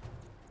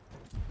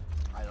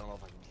 I don't know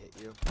if I can hit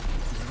you.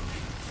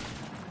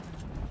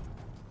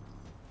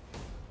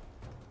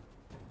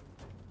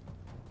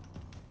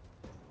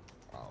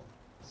 Oh,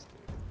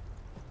 stupid.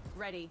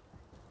 Ready.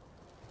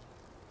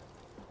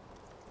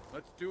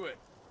 Let's do it.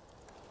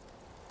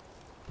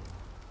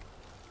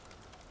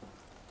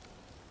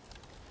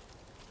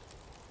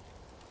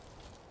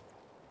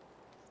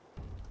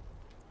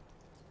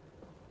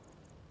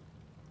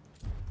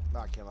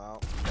 Knock him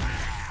out.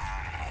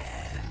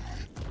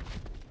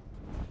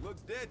 Looks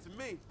dead to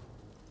me.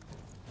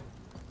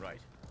 Right.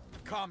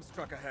 Comms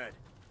truck ahead.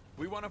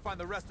 We want to find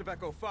the rest of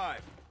Echo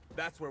 5.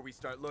 That's where we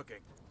start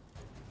looking.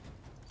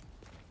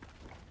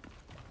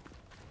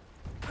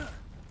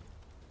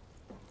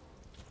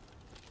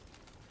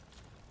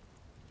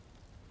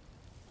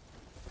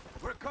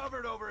 We're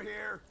covered over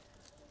here.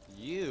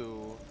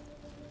 You.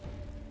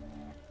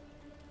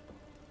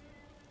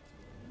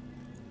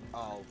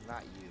 Oh,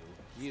 not you.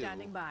 You.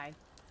 Standing by.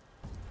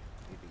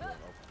 Need to go and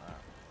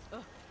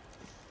open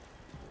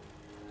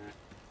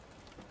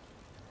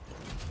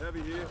that.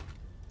 Heavy here.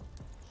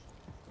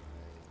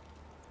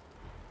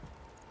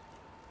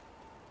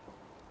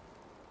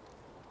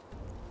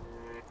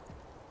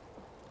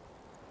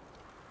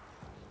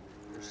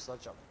 You're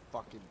such a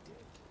fucking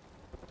dick.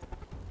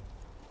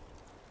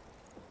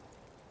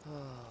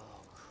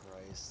 Oh,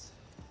 Christ.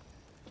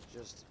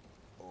 Just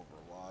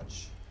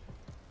Overwatch.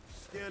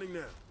 Scanning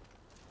now.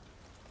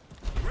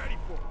 Ready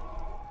for it.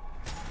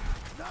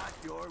 Not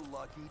your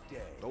lucky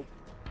day. Nope.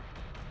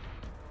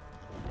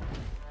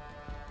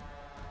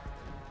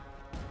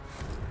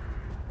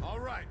 All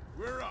right,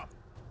 we're up.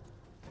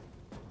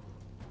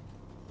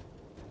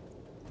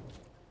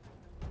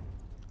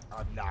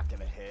 I'm not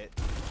gonna hit.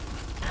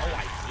 Oh,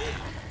 I did.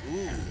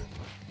 Ooh.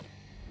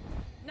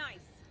 Nice.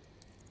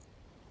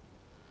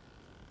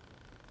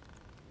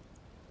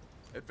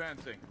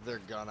 Advancing. They're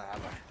gonna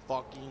have a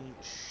fucking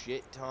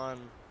shit ton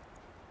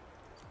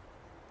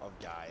of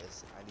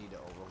guys. I need to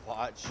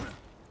Overwatch.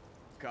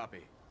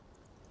 Copy.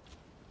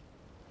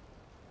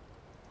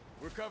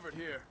 We're covered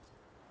here.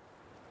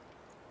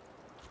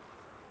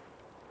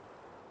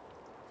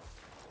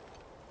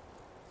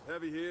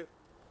 Heavy here.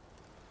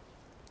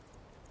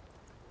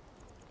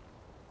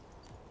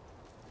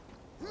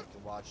 I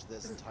can watch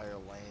this entire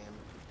lane.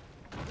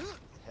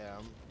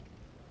 Him.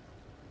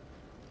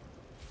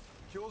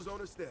 Kill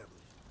zone established.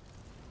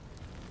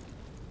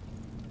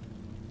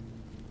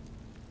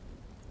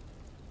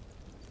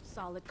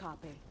 Solid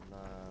copy. And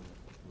then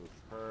move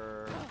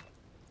her.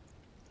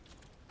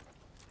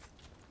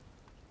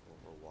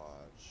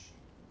 Overwatch.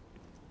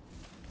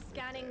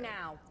 Scanning there.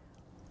 now.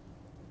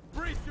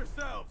 Brace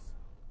yourselves!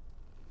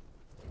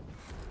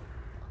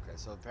 Okay,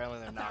 so apparently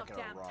they're not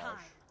gonna About damn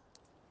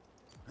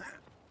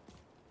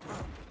rush.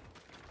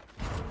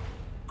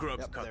 Grubs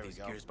Yep, caught there we these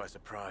go. gears by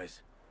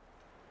surprise.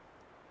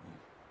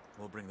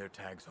 We'll bring their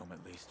tags home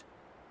at least.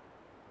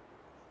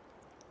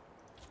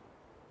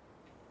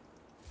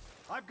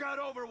 I've got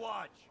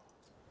Overwatch.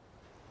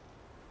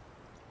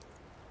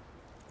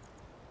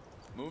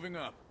 Moving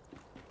up.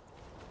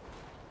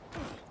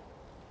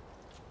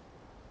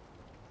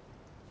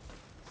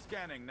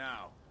 Scanning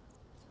now.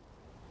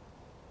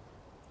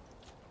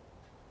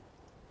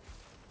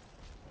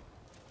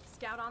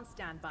 Scout on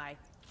standby.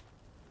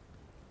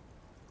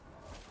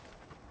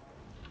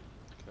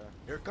 Okay.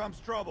 Here comes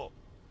trouble.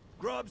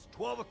 Grubs,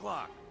 12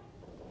 o'clock.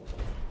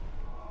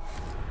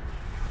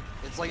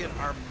 It's like an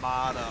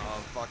armada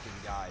of fucking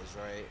guys,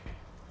 right?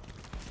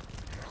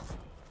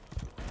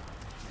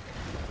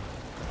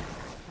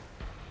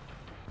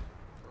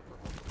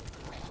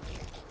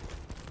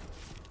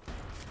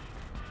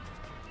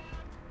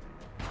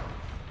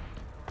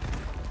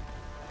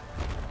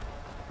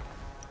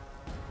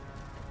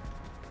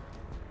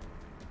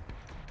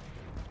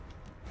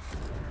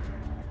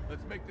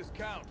 Let's make this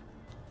count.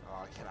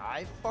 Can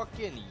I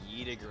fucking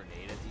yeet a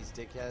grenade at these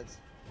dickheads?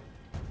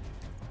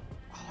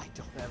 Oh, I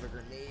don't have a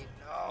grenade.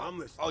 No. I'm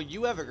listening. Oh,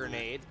 you have a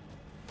grenade.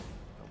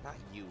 No, not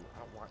you. I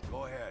don't want you.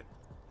 Go ahead.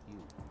 You.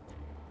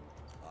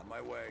 On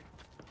my way.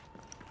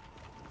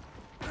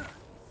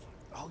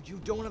 Oh,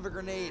 you don't have a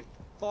grenade.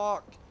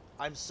 Fuck.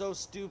 I'm so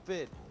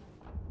stupid.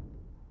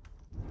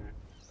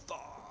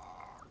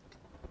 Fuck.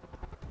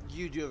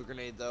 You do have a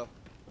grenade, though.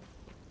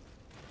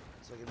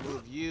 So I can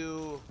move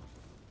you.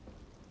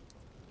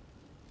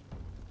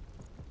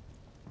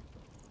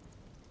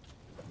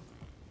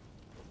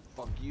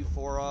 Fuck you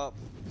 4 up.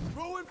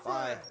 Throwing Bye.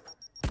 fire.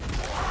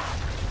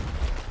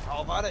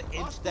 Oh, if I'd have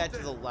inched that to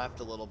the left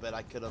a little bit,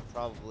 I could have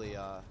probably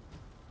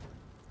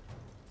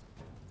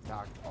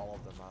knocked all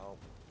of them out.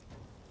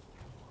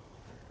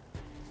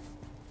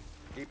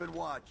 Keep it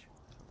watch.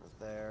 Over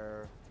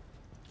there.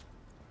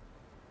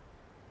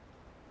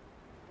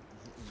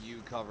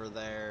 You cover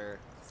there.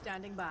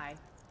 Standing by.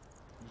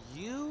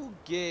 You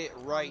get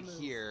right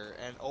here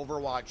and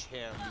overwatch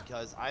him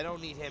because I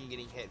don't need him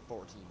getting hit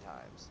 14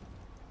 times.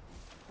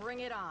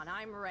 Bring it on.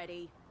 I'm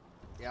ready.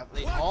 Yeah, if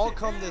they all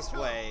come this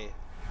way,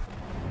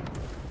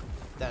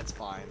 that's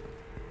fine.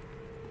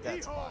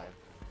 That's fine.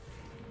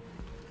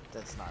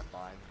 That's not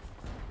fine.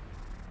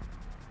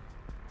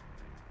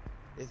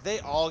 If they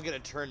all get a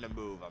turn to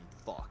move, I'm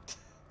fucked.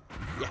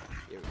 Yeah,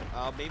 here we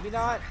go. Maybe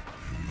not.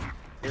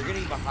 They're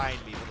getting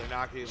behind me, but they're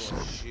not gonna be able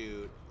to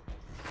shoot.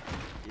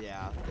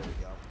 Yeah, there we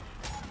go.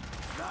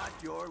 Not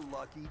your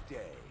lucky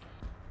day.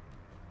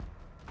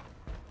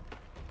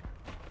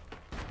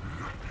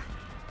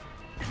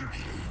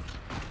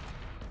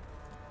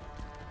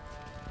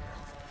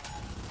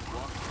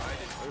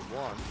 There's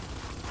one.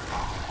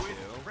 With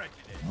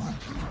prejudice.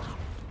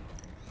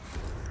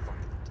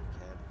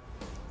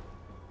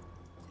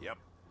 Yep.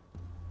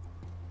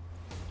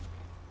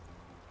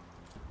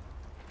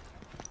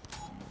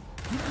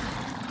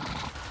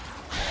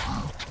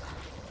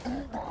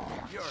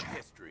 Your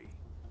history.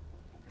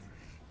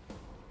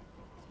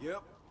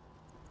 Yep.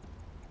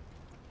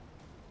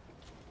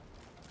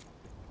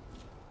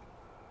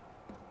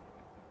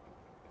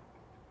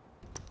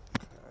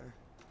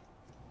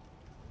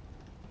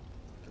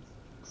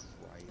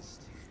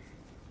 Christ.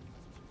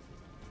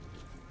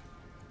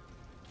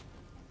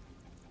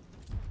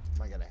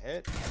 Am I gonna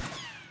hit?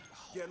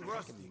 Getting I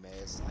rusty. can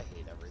miss. I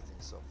hate everything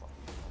so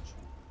fucking much.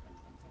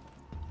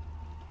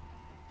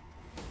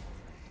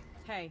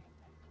 Hey.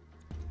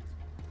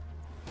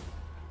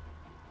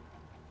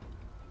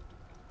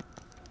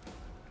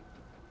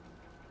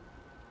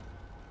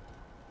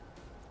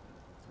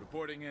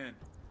 Reporting in.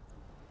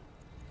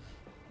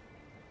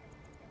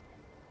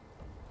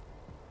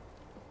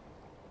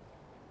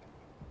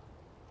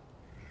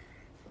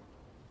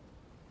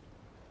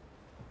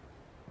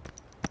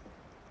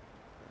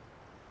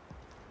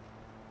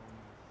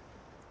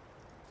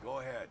 Go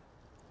ahead.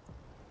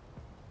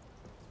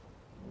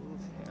 Move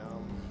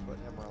him. Put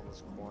him around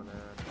this corner.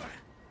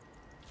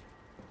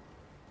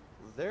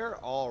 They're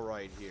all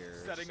right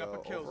here. Setting so up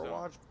a kill zone.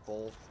 Overwatch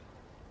both.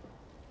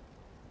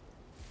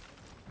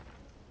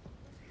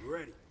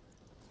 Ready.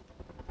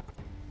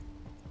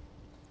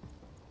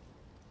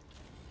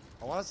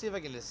 I want to see if I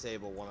can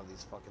disable one of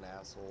these fucking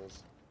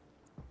assholes.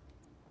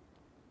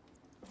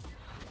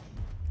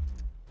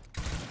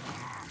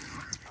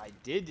 I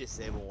did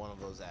disable one of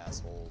those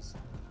assholes.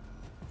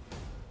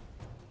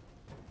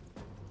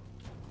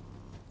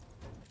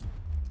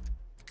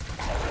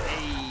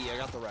 Hey, I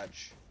got the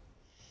wrench.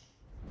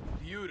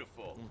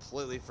 Beautiful.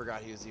 Completely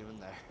forgot he was even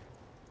there.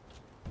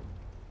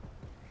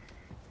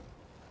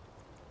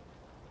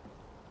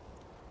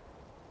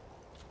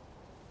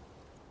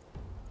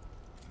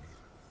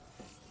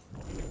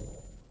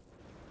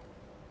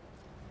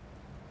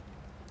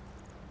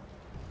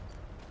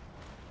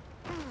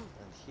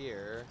 And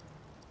here,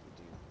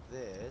 we do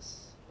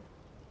this.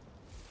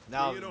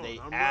 Now Bring it on, they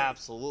I'm ready.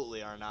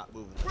 absolutely are not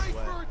moving this Break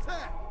way. for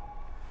attack.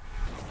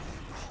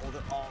 Hold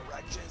it all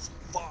wrenches.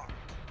 Fuck.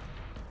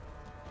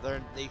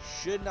 They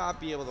should not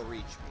be able to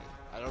reach me.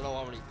 I don't know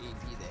how many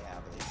AP they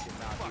have, but they should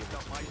not be able Fucked to.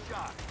 up my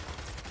shot.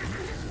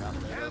 Yep,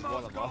 there goes one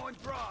Ammo's of them. going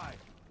dry.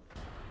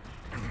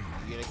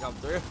 You gonna come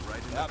through?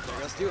 Right in Yep, the there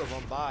goes 2 of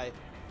them. Bye.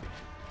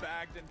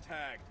 Bagged and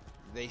tagged.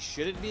 They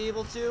shouldn't be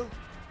able to.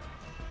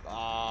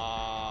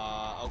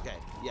 Okay.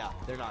 Yeah,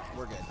 they're not.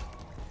 We're good.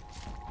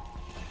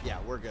 Yeah,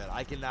 we're good.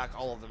 I can knock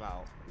all of them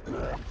out.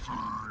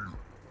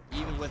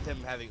 Even with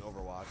him having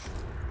Overwatch.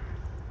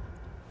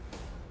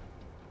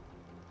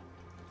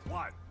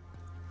 What?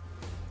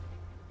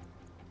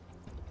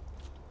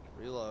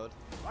 Reload.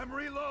 I'm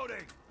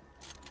reloading.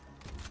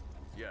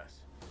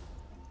 Yes.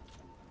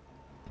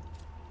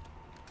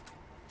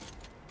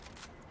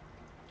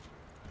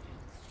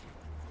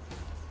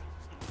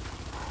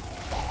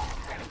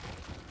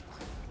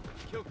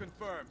 Kill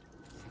confirmed.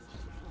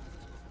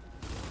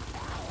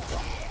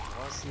 I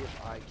want to see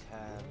if I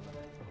can.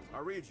 I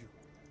read you.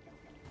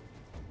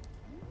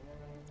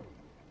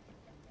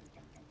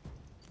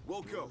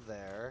 We'll go. Move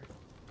there.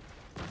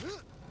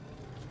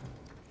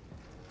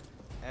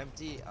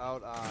 Empty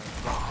out on.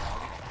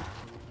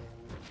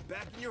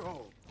 Back in your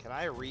hole. Can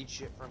I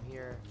reach it from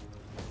here?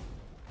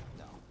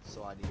 No.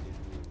 So I need to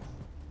move.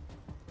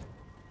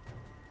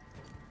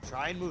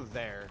 Try and move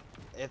there.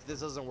 If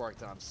this doesn't work,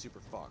 then I'm super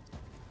fucked.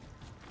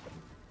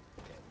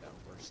 Okay, no,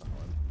 we're solid.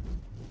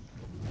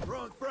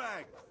 Throwing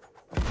frag!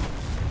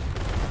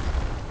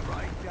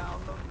 Right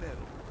down the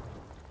middle.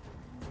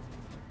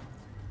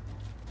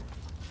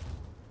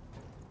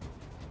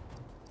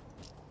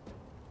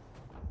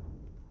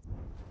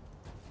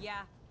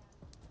 Yeah.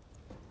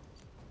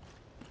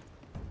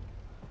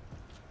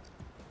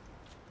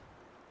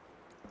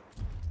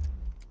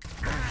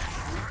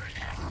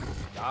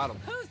 Got him.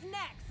 Who's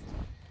next?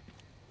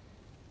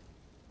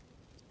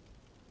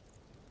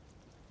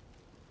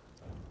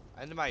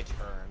 End of my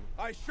turn.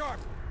 Eye sharp!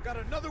 Got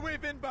another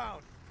wave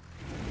inbound!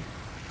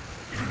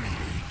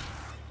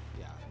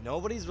 Yeah,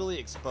 nobody's really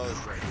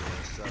exposed right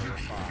here, so we're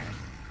fine.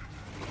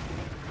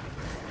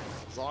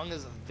 As long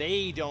as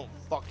they don't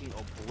fucking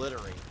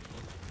obliterate me.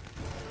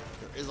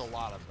 There is a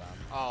lot of them.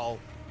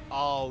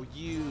 Oh,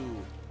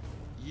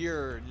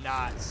 you're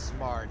not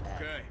smart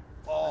at Okay,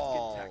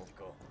 all. let's get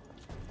tactical.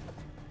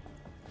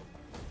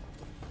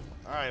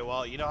 Alright,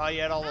 well, you know how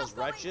you had all those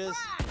wretches?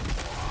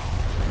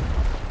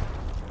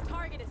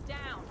 Target is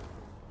down.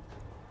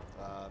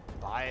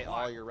 Buy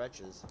all your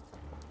wretches.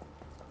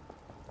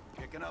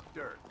 Kicking up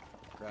dirt.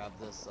 Grab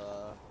this,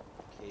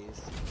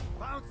 case.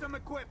 Found some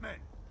equipment.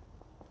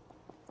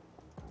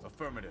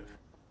 Affirmative.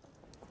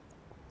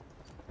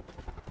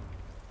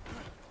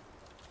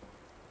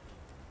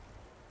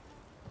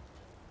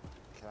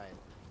 Can I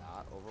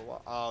not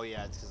overwatch? Oh,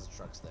 yeah, it's because the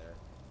truck's there.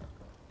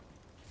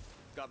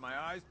 Got my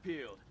eyes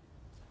peeled.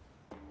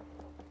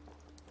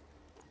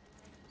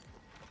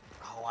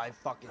 Oh, I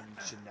fucking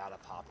should not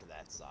have popped to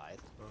that side.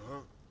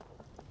 Uh-huh.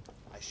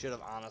 I should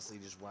have honestly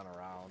just went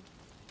around.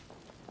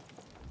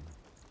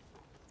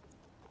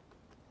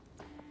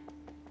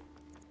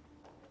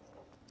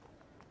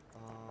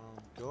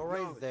 Go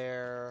right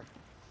there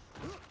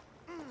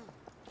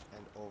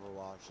and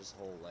overwatch this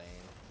whole lane.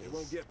 They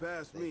won't get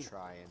past they me.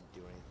 Try and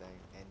do anything.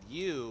 And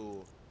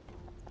you,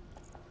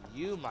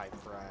 my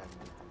friend,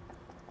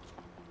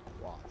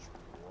 watch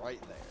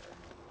right there.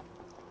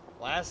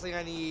 Last thing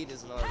I need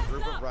is another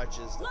group of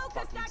wretches to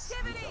fucking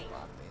sneak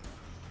up on me.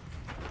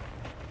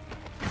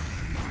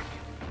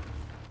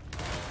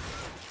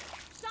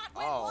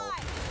 Oh,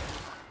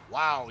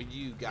 wow,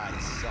 you guys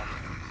suck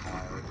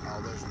hard.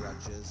 All those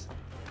wretches.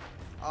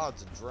 Oh,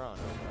 it's a drone.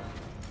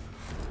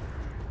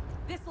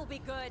 This'll be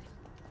good.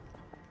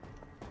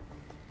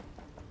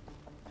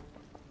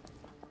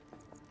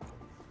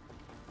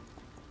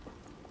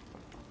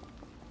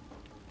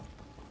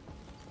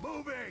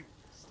 Moving!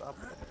 Stop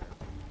there.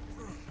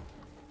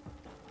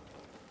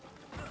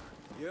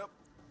 Yep.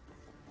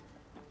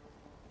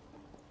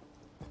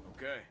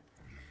 Okay.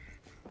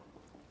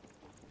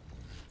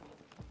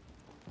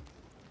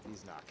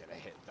 He's not gonna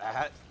hit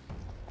that.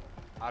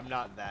 I'm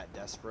not that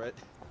desperate.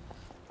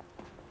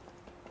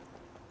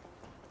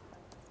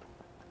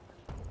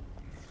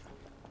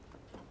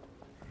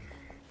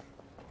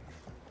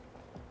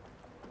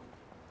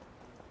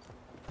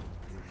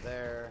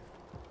 There.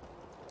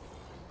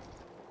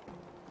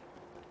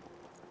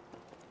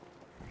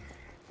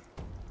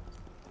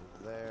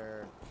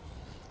 There.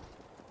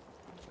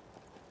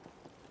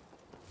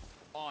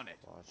 On it.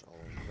 Watch all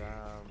of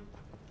them.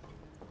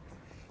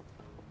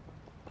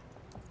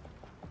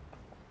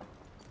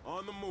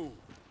 On the move.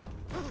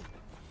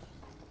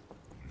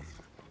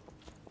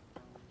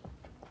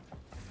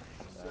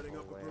 Setting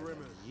up a perimeter.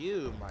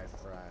 You, my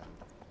friend.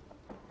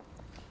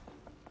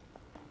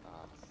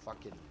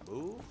 Fucking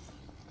move?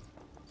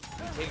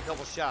 You take a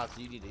couple shots,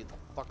 you need to get the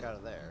fuck out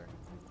of there.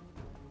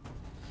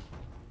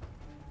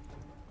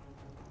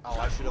 Oh,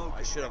 I should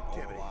have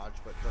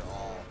Overwatch, but they're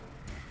all.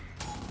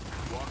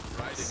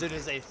 As soon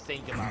as they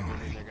think about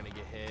moving, they're gonna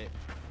get hit.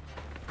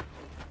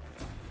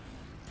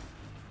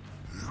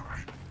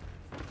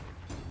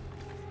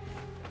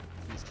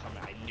 He's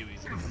coming. I knew he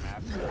was gonna come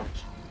after me.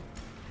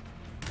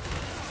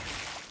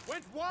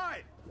 Went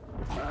wide.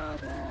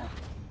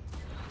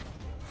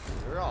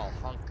 They're all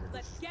hunkered.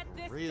 Let's get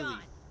this really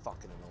done.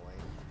 fucking annoying.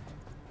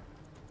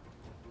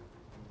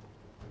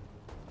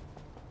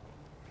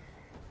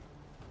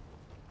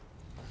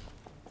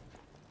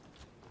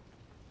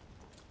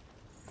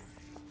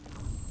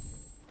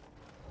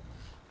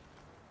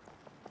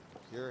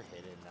 You're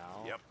hidden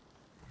now. Yep.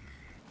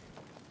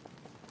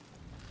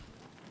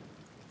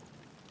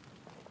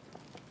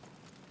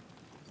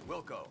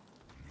 Wilco.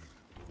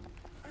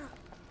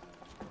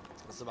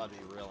 This is about to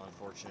be real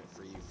unfortunate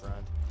for you,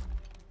 friend.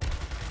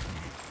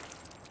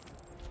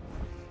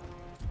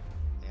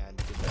 And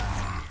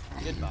goodbye.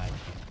 Goodbye.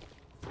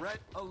 Threat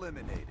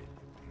eliminated.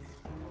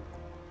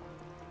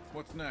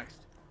 What's next?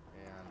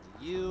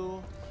 And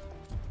you.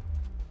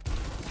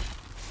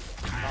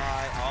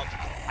 Bye. Oh,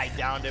 I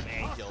downed him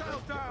and killed him.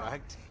 Get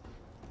wrecked.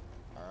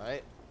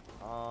 Alright.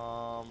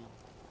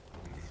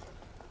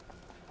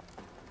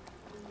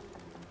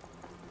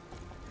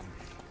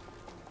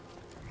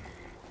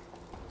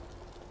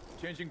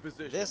 Changing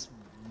position. This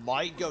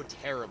might go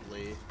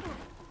terribly,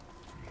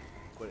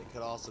 but it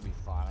could also be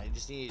fun. I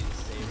just need to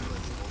disable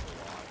this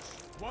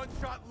Overwatch. One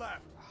shot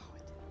left.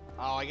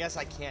 Oh, I guess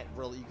I can't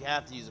really. You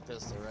have to use a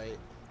pistol, right?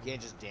 You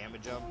can't just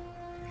damage them.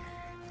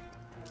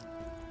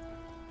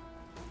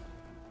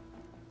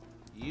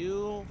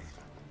 You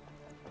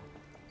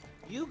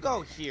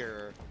go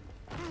here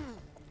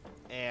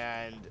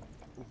and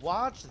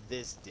watch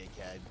this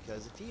dickhead,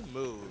 because if he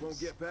moves, Won't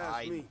get past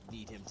I me.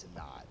 need him to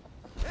not.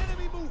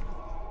 Enemy movement.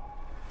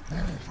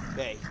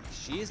 Okay,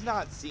 she's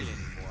not seen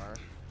anymore.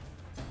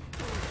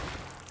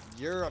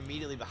 You're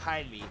immediately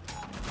behind me,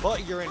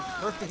 but you're in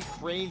perfect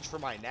range for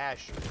my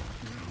Nasher.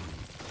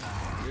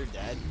 You're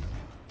dead.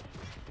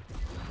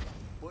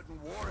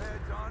 Putting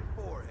warheads on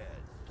foreheads.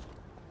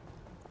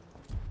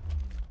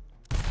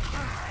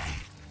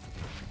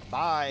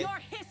 Bye.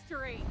 Your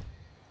history.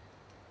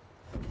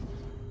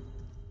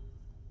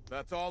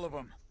 That's all of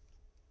them.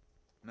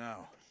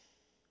 Now,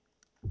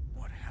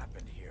 what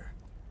happened here?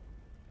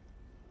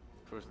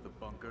 First the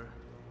bunker,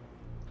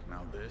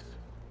 now this.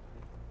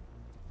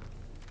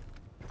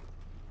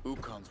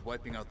 Ukon's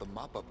wiping out the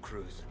mop-up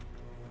crews.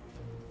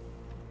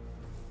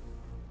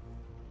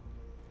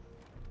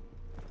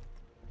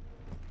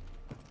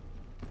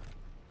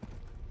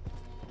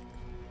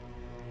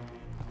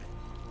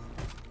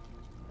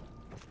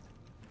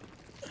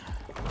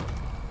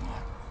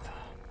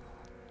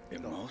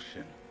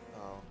 Emulsion.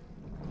 Oh.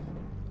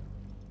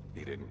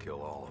 He didn't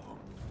kill all of them.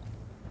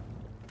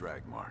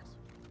 Drag marks.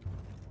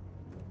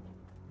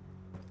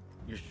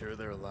 You sure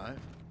they're alive?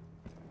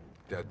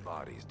 Dead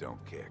bodies don't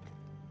kick.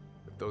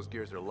 If those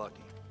gears are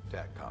lucky,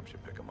 TACCOM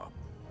should pick them up.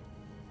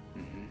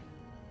 Okay.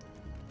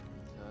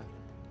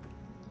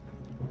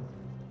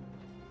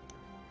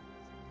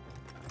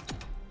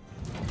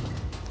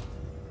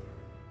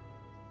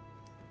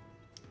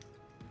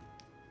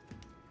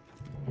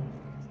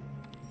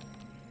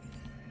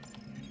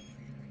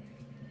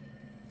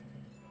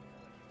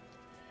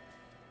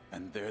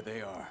 And there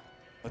they are.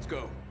 Let's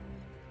go.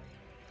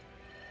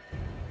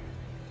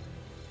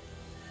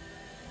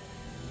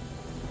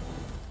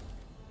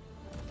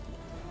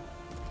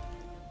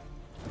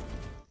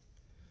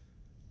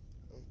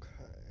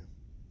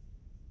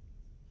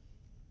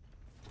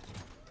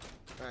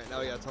 Alright,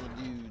 now we got a ton of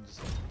dudes.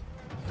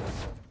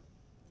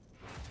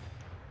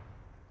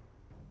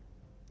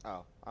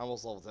 Oh, I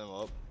almost leveled him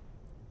up.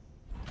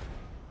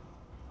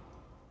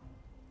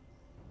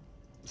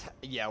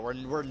 Yeah,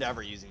 we're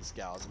never using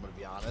scouts, I'm gonna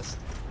be honest.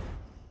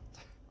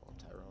 I love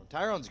Tyrone.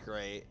 Tyrone's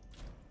great.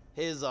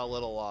 His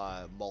little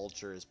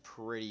mulcher is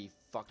pretty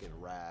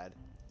fucking rad.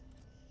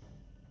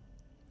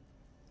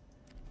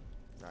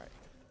 Alright,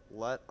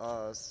 let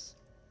us...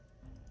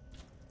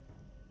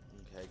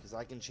 Okay, because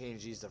I can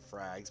change these to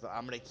frags, but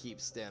I'm going to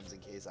keep stems in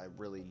case I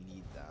really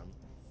need them.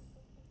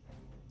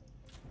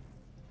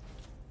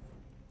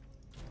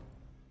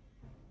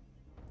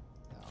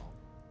 No.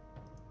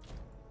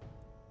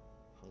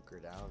 Hunker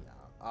down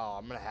now. Oh,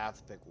 I'm going to have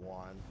to pick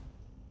one.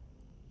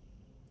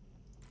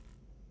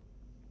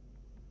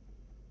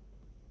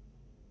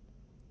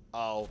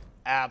 Oh,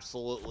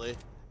 absolutely.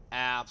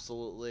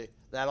 Absolutely.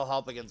 That'll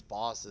help against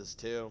bosses,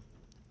 too.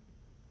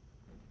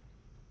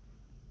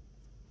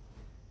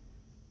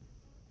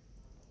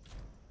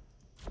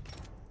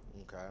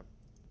 Okay.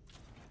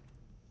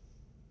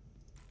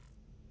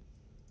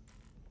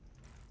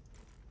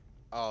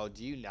 Oh,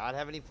 do you not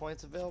have any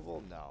points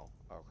available? No.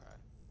 Okay.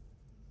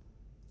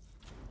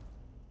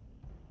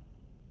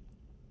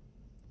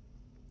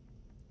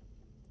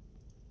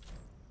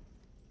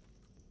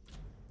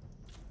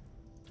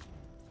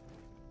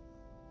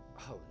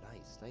 Oh,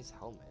 nice. Nice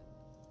helmet.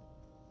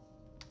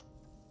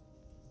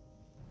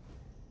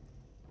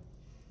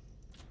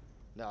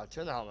 No,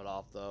 turn the helmet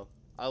off, though.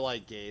 I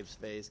like Gabe's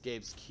face.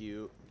 Gabe's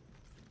cute.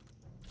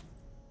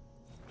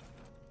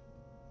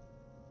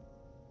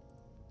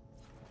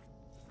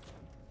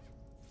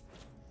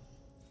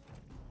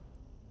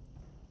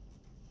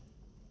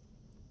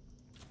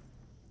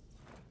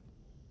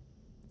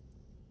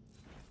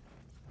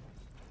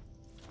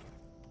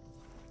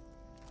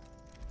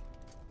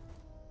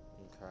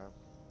 Okay.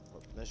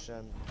 What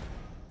mission?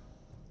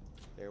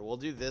 Here, we'll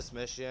do this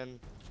mission.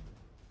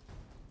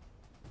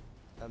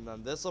 And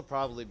then this will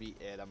probably be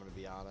it, I'm gonna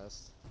be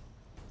honest.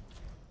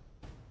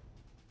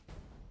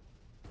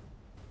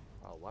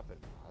 Oh, weapon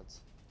mods.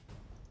 Is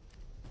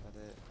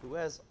that it? Who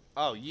has...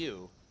 Oh,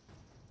 you.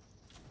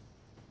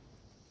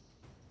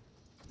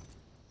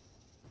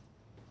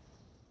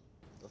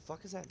 The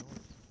fuck is that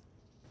noise?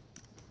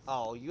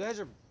 Oh, you guys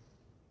are...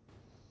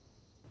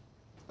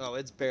 Oh,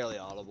 it's barely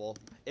audible.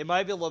 It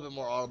might be a little bit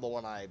more audible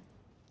when I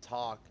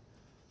talk,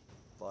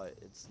 but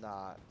it's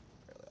not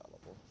barely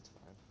audible. It's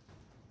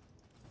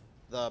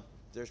fine.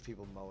 There's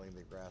people mowing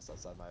the grass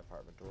outside my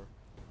apartment door,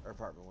 or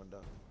apartment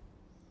window.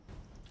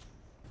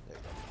 There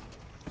you go.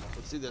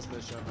 Let's do this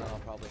mission, and then I'll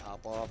probably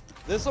hop off.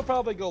 This will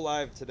probably go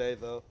live today,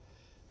 though,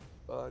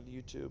 on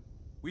YouTube.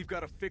 We've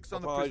got a fix I'll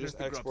on the probably prisoners just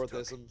the Grubs export took.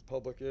 this and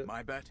public it.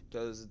 My bet?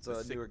 Because it's The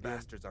a sick newer game.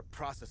 bastards are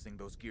processing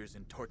those gears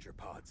in torture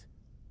pods.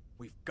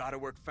 We've got to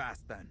work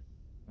fast then.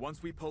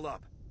 Once we pull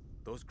up,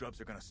 those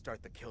grubs are gonna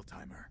start the kill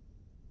timer.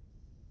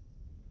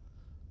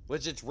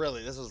 Which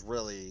this is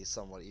really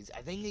somewhat easy.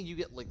 I think that you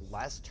get like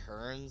less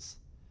turns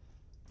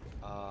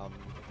on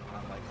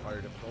like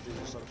harder difficulties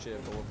or some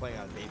shit, but we're playing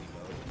on baby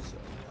mode, so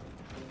yeah.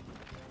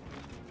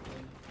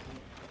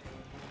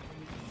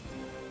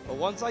 But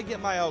once I get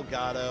my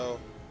Elgato,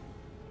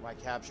 my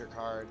capture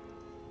card.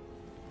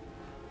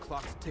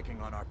 Clock's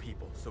ticking on our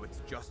people, so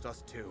it's just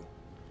us two.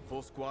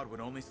 Full squad would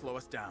only slow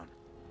us down.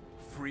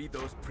 Free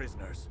those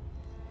prisoners.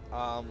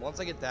 Once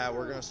I get that,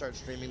 we're gonna start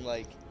streaming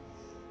like.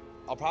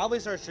 I'll probably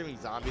start streaming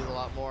zombies a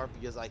lot more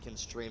because I can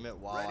stream it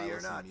while I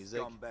listen to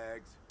music.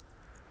 Scumbags.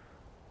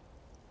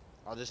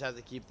 I'll just have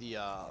to keep the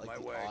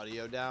like the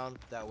audio down.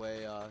 That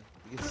way,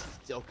 you can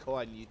still go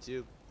on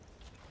YouTube.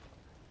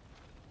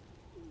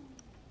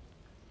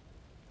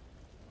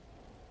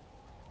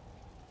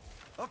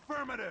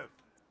 Affirmative.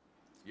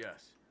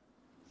 Yes.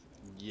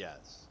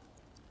 Yes.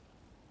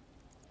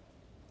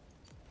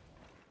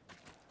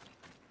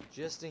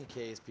 Just in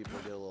case people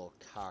get a little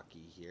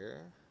cocky here.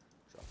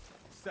 Drop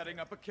that. Setting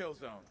up a kill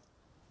zone.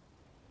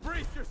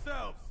 Brace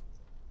yourselves!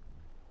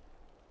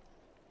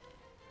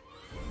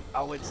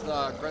 Oh, it's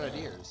the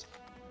Grenadiers.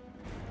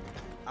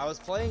 I was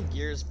playing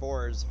Gears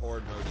 4's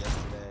Horde mode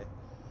yesterday,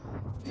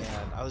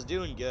 and I was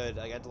doing good.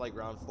 I got to like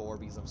round 4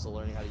 because I'm still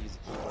learning how to use the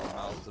keyboard and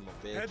mouse. I'm a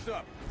bitch. Heads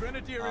up,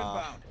 Grenadier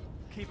inbound.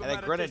 Keep And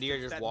a Grenadier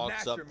just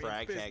walks up,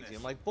 frag tags me.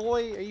 I'm like,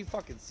 boy, are you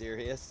fucking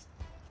serious?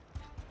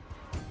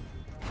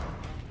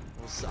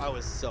 I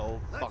was so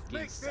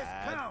fucking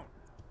sad.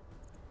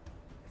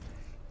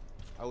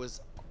 I was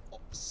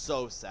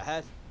so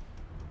sad.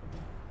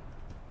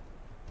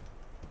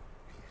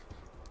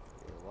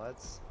 Here, let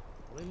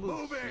me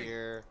move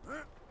here.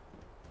 Move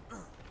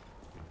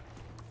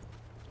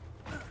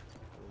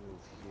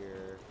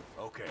here.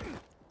 Okay.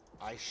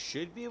 I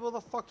should be able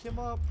to fuck him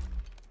up.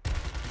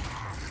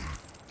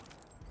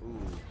 Ooh.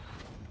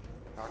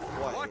 Not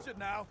quite. Watch it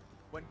now.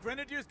 When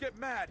Grenadiers get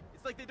mad,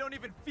 it's like they don't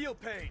even feel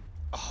pain.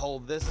 Oh,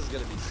 this is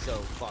gonna be so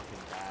fucking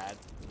bad.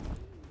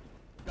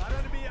 Got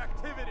enemy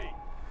activity.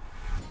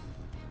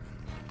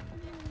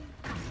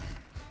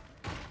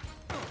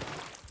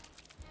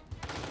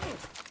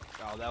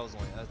 Oh, that's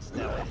only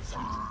 17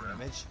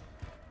 damage.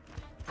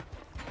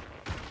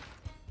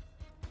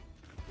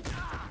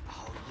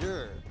 Oh,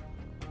 you're.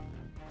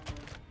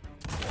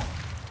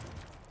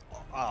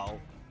 Oh.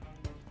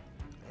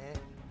 Man.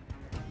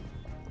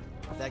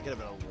 That could have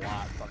been a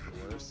lot fucking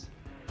worse.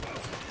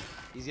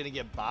 He's gonna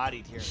get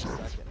bodied here in a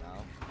second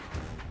now.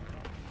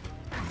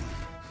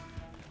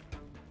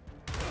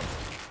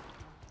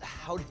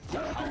 How did you?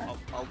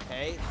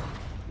 Okay.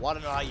 Want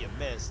to know how you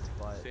missed,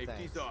 but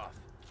Safety's thanks. off.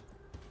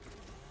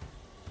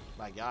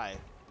 My guy.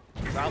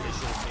 Probably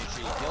should have made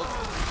sure you killed me.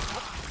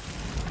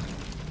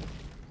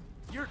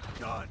 You're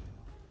done.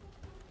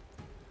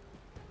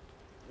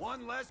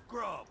 One less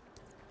grub.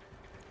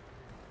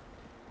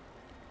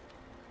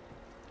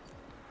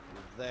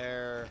 Move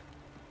there.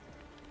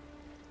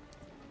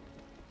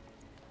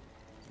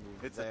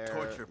 Move It's there. a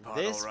torture pod,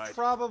 This all right.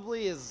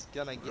 probably is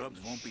gonna get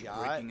Grubs won't be shot.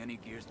 breaking any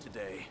gears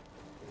today.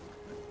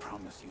 I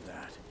promise you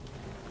that.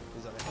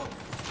 Who's on it?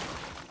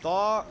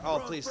 Thaw. Oh,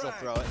 please still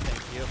throw it.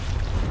 Thank you.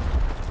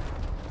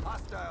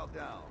 Hostile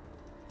down.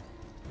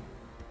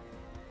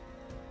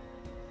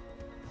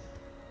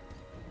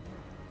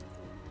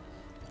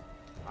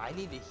 I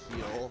need to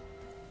heal.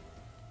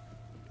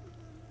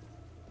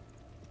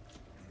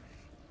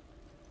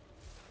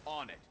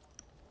 On it.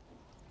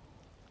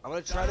 I'm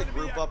gonna try to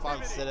group up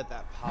on Sid at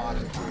that pod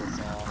and kill us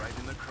all. Right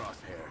in the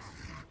crosshairs.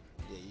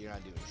 Yeah, you're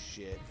not doing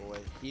shit, boy.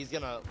 He's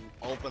gonna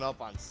open up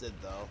on Sid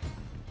though.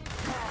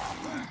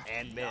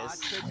 And miss.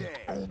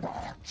 Today.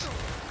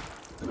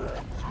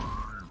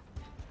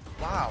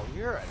 Wow,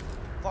 you're a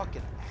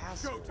fucking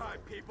asshole.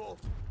 Showtime, people.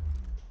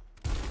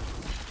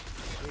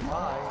 Hey,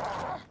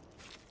 bye.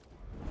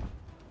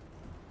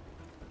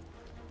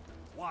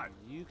 What?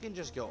 You can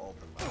just go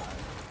open that.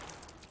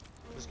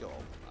 Just go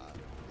open that.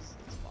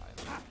 It's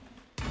fine.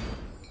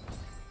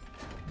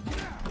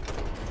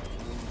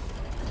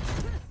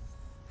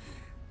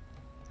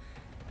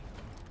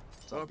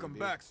 Welcome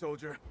back,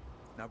 soldier.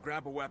 Now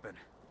grab a weapon.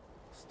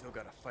 Still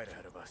got a fight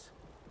ahead of us.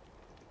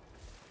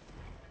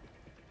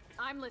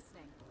 I'm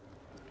listening.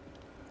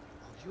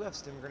 Oh, you have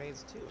stim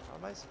grenades too. How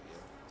nice of you.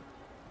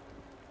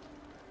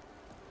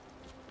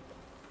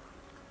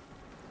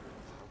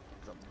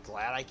 I'm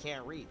glad I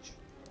can't reach.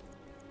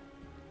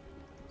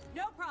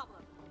 No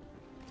problem.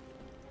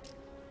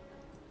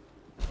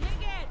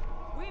 Dig in.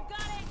 We've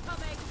got it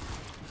coming.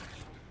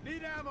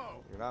 Need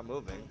ammo. You're not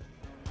moving.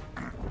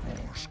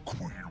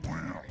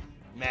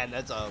 Man,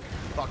 that's a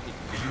fucking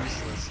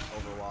useless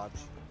Overwatch.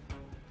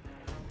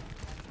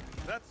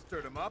 That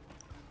stirred him up.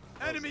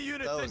 Enemy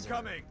units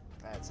incoming.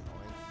 That's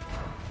annoying.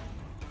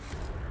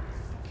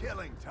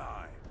 Killing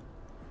time.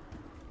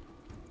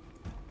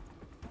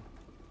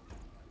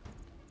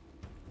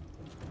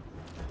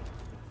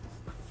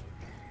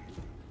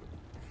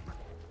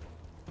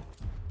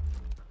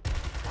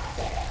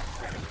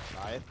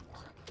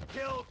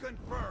 Kill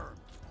confirmed.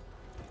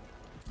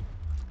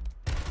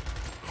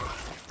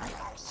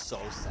 So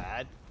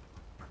sad.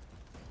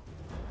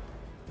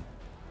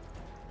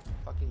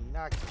 Fucking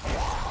knocked.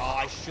 Oh,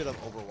 I should have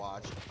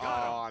Overwatched.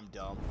 Oh, I'm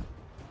dumb.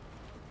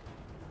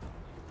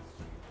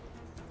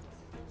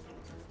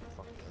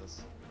 Fuck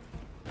this.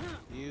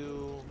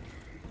 You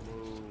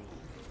move.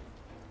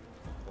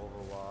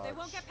 Overwatch. They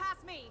won't get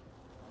past me.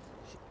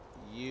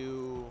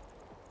 You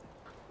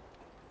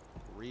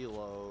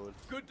reload.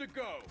 Good to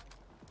go.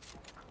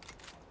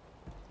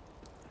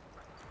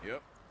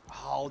 Yep.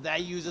 Oh,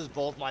 that uses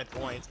both my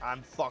points.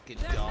 I'm fucking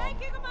They're dumb.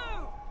 making a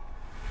move.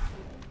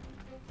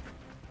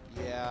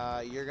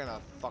 Yeah, you're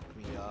gonna fuck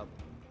me up.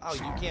 Oh,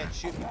 you can't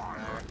shoot me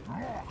from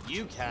there.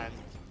 You can.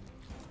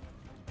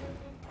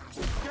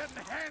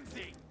 Getting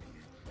handsy.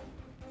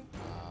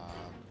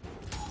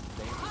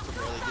 Thanks for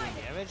barely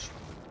doing damage.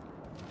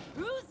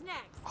 Who's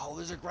next? Oh,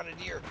 there's a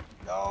Grenadier.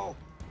 No.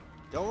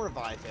 Don't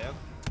revive him.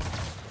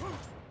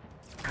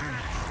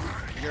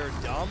 You're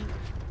dumb?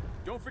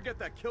 Don't forget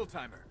that kill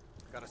timer.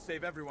 Gotta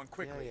save everyone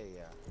quickly.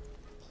 Yeah.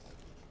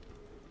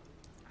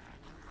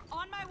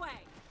 On my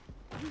way.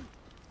 Okay,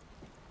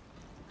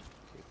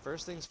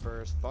 first things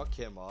first, fuck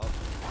him up.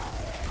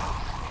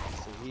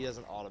 So he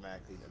doesn't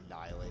automatically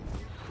annihilate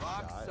me.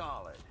 Rock Shot.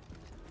 solid.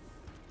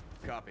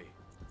 Copy.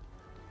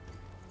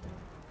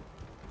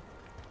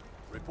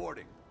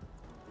 Reporting.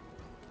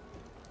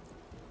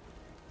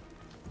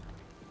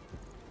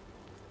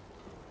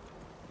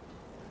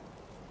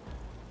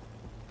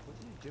 What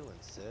are you doing,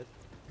 Sid?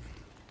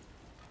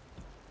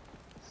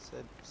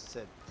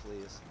 Sid,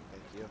 please.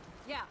 Thank you.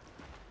 Yeah.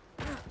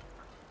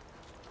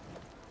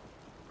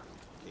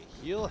 Okay,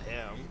 heal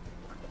him.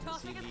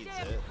 'Cause he Tossing a needs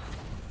stim. it.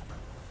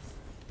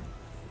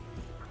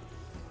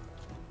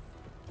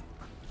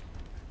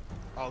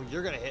 Oh,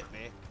 you're gonna hit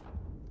me.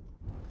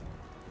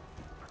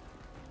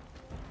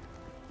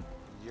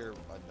 You're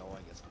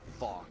annoying as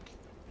fuck.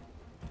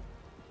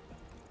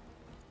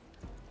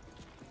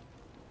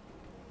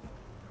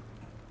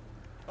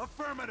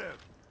 Affirmative.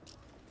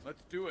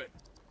 Let's do it.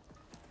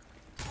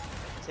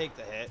 Take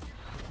the hit.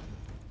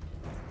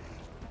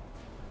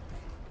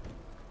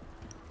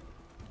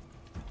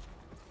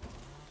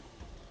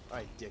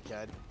 Alright,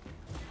 dickhead.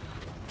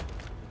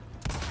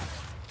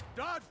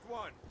 Dodged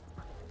one.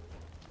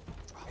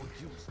 Oh,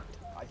 you.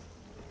 I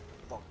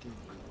fucking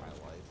hate my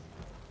life.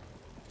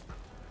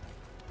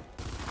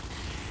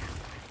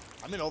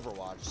 I'm in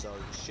Overwatch, so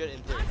shit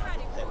in theory not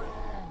gonna hit me.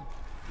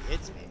 He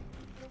hits me.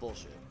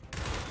 Bullshit.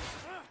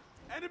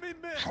 Enemy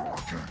missed.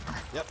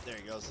 Yep, there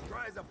he goes.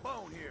 Dry as a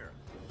bone here.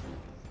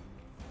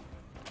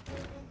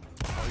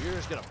 Oh, you're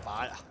just gonna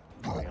bot.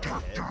 Alright.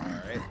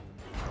 Okay.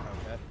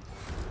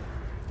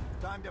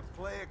 Time to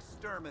play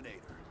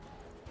exterminator.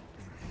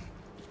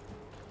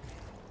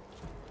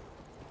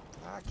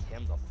 Knock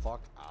him the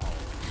fuck out.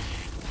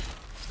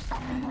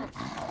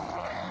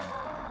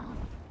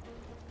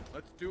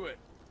 Let's do it.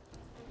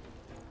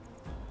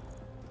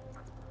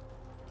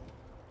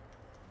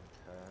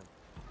 Okay.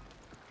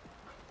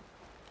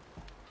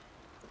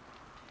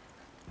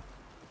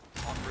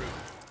 En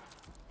route.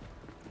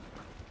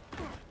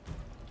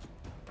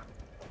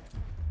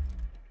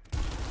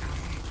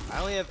 I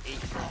only have 8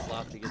 turns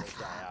left to get this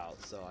guy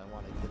out, so I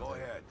want to get Go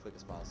there ahead. as quick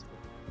as possible.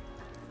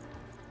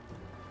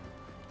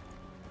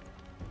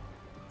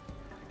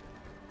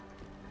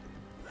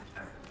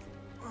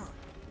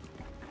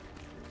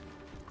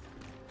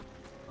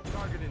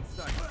 Target in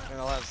sight.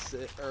 And I'll have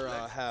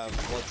have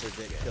what's her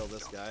dick kill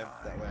this guy.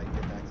 That way I can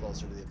get back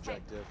closer to the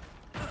objective.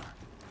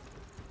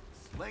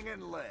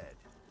 Slinging lead.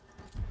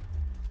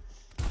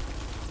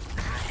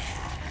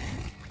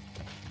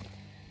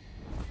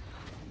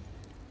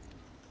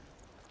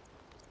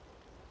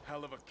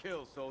 Hell of a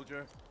kill,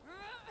 soldier.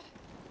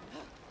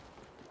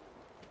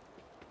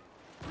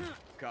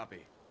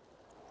 Copy.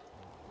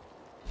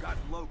 Got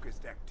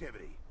locust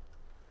activity.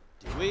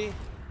 Do we?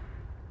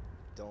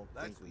 Don't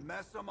Let's think we.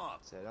 mess them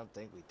up. I don't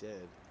think we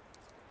did.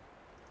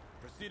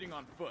 Proceeding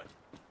on foot.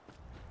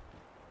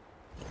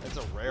 It's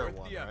a rare Worth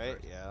one, the right?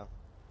 effort. Yeah.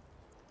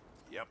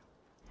 Yep.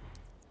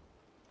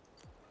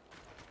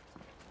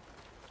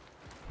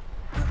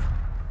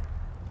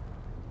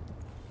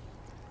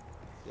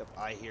 Yep,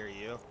 I hear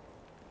you.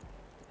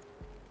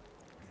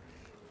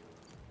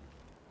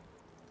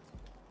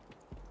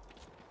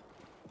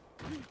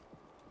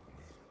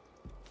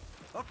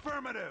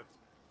 Affirmative.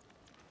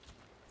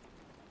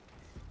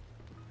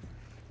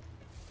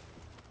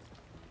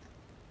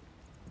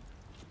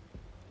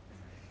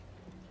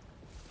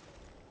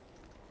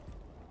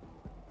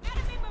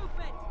 Enemy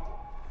movement.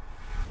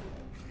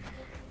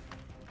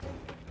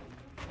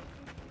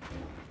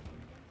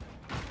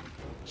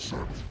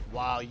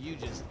 Wow, you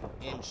just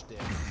inched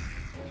it.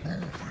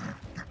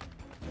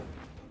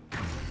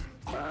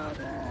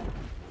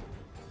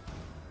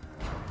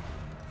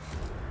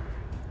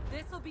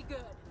 This'll be good.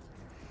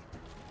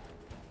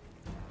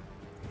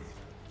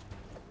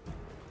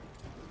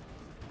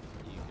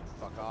 You can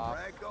fuck off.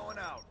 Frag going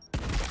out.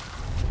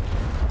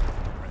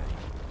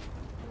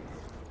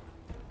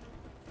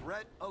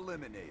 Threat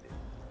eliminated.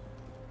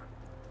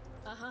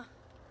 Uh-huh.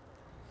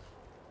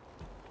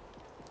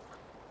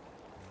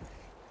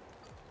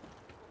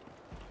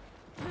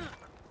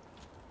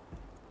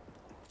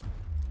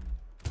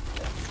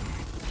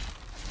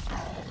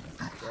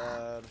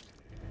 Dead.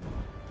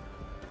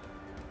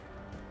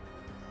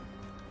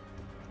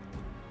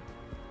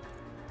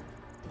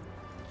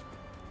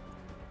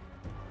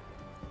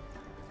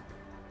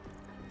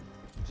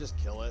 Just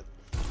kill it.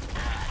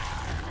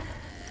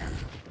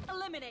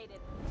 Eliminated.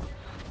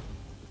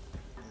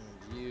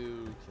 And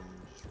you can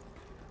just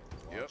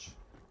watch.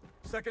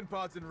 Second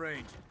pod's in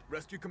range.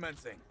 Rescue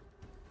commencing.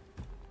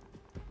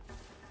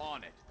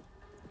 On it.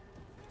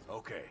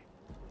 Okay.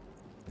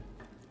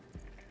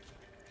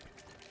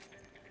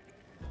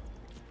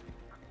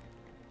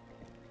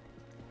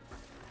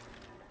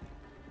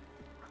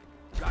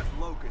 Got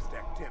locust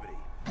activity.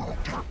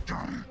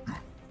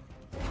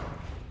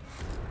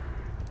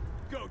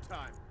 Go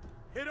time.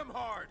 Hit him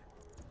hard.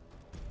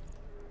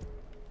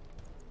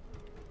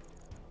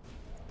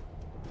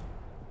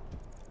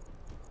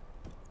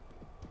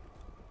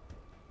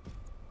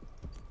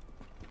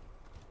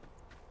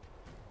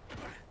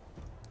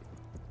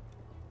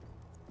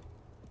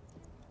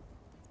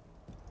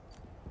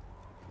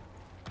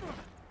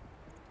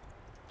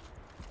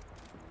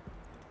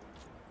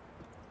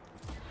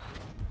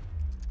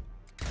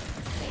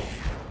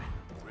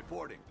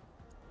 Reporting.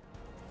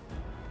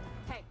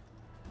 Hey.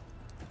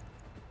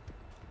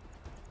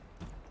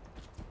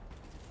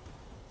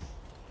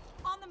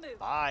 On the move.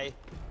 Bye.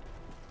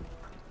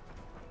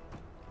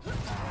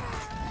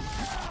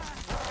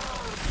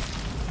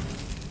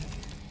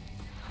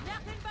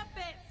 Nothing but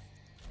bits.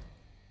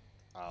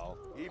 Oh.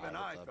 Even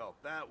I with the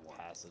felt that one.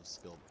 passive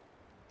skill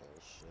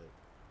bullshit.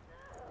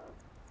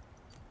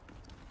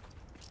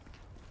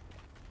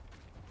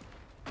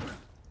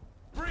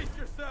 Brace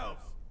yourselves.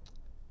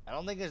 I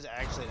don't think there's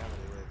actually an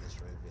enemy with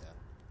this rave yet.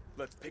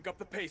 Let's pick up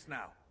the pace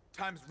now.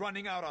 Time's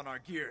running out on our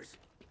gears.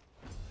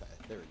 Okay,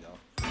 there we go.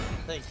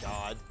 Thank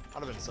God.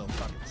 I'd have been so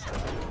fucking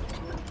sad.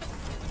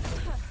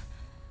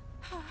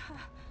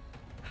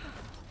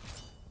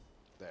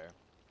 There.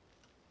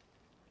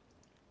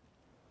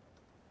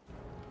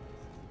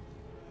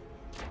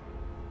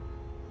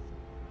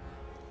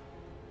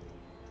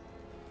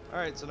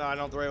 Alright, so now I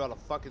don't have to worry about a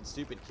fucking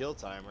stupid kill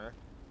timer.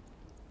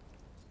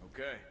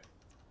 Okay.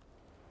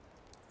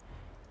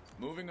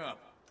 Moving up.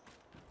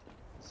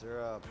 Is there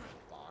a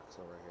box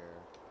over here?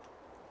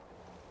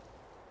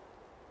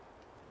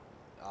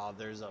 Oh,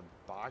 there's a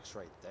box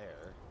right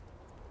there.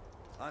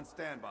 On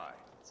standby.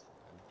 That's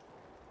fine.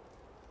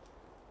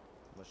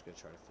 I'm just gonna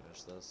try to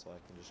finish this so I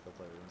can just go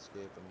play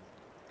RuneScape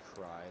and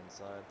cry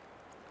inside.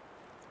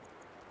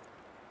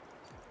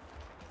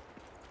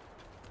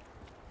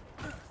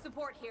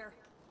 Support here.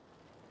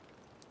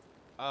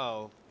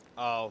 Oh.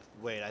 Oh,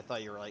 wait, I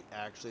thought you were like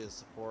actually a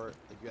support.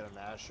 Like you got a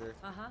masher.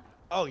 Uh-huh.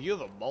 Oh, you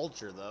have a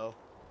mulcher though.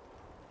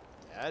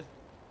 Dad?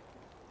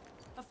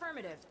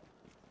 Affirmative.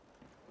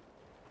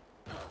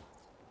 Alright,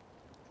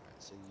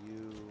 so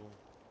you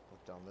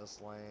look down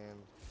this lane.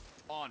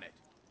 On it.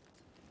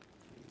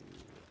 You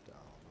look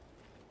down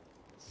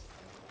this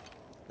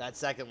lane. That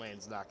second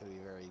lane's not gonna be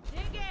very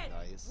Dig in.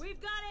 nice.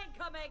 We've got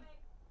incoming.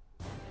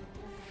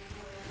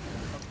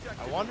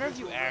 I wonder if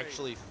you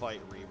actually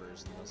fight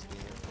Reavers in this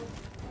game.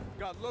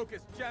 Got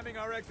locusts jamming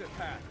our exit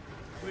path.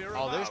 Clear 'em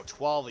Oh, there's out.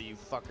 12 of you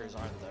fuckers,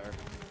 aren't there?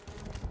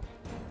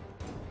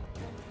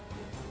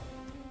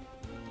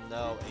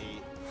 No,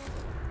 8.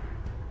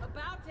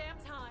 About damn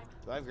time.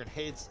 Do I have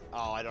grenades?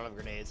 Oh, I don't have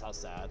grenades. How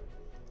sad.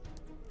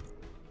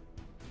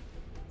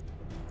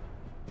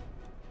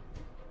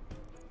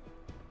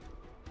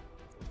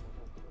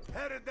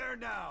 Headed there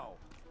now.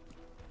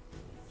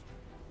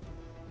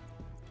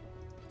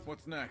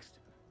 What's next?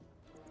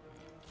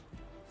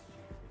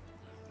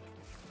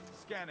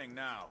 Scanning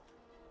now.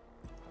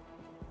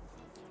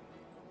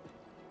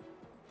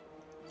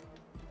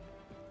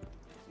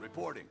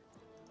 Reporting.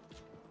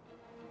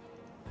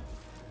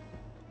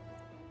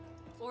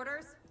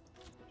 Orders.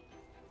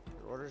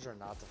 Your orders are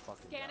not to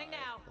fucking Scanning die.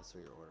 now. That's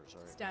what your orders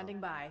are. Standing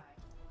by.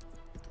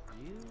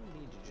 You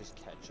need to just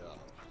catch up.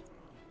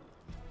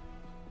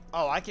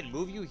 Oh, I can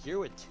move you here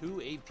with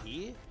 2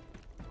 AP?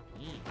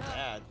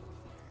 Bad.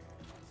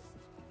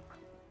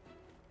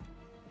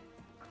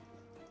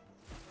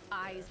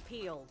 Eyes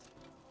peeled.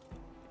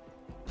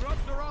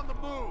 Grubs are on the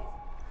move.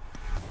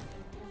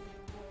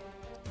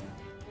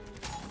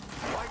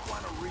 Might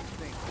want to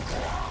rethink.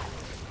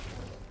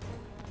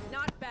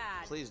 Not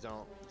bad. Please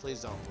don't.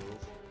 Please don't move.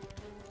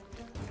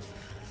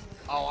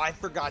 Oh, I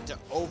forgot to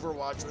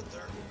overwatch with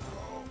her.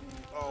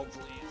 Oh,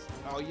 please.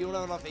 Oh, you don't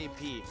have enough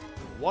AP.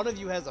 One of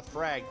you has a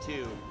frag,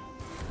 too.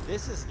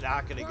 This is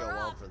not going to go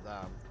well for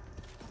them.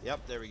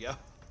 Yep, there we go.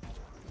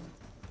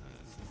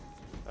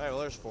 Alright, well,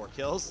 there's 4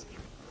 kills.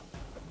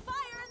 Fire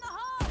in the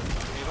hole.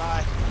 Okay,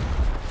 bye.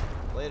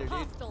 Later, dude.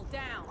 Hostile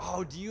down.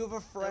 Oh, do you have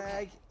a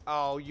frag? Okay.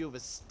 Oh, you have a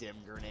stim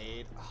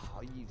grenade.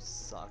 Oh, you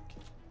suck.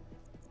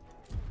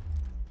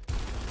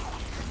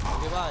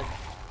 Okay, bye.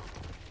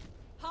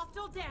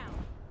 Hostile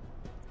down.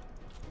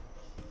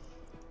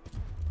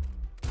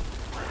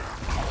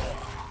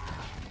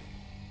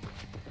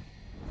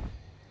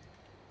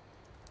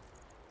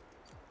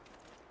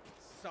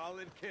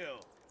 Solid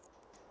kill.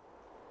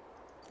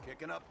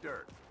 Kicking up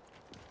dirt.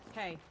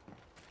 Hey.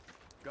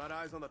 Got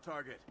eyes on the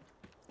target.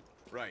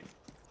 Right.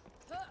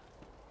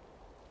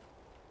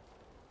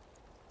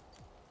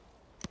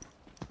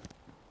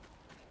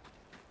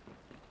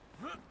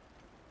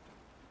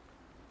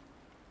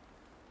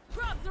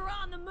 Grubs are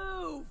on the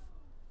move!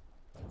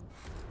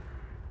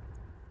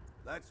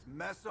 Let's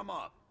mess them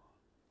up.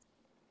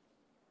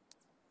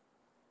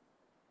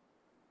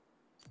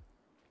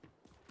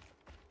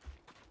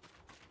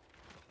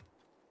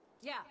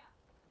 Yeah.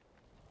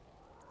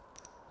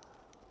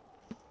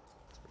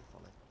 It's pretty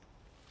funny.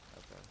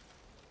 Okay.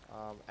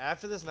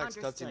 After this next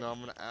Understood. cutscene,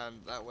 I'm gonna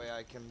end. That way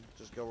I can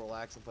just go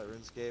relax and play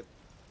RuneScape.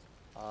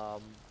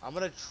 I'm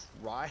gonna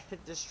try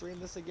to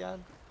stream this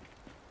again.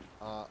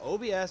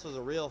 OBS was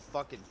a real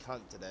fucking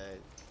cunt today.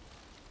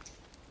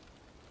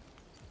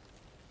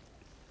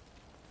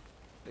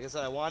 Like I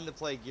said, I wanted to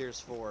play Gears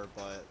 4,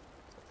 but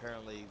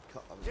apparently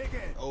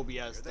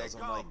OBS doesn't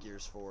like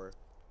Gears 4.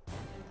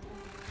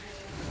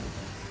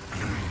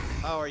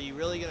 Oh, are you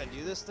really gonna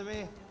do this to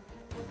me?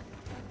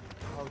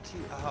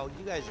 Oh,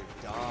 you guys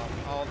are dumb.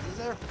 Oh,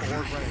 these are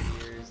 4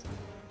 Grenadiers.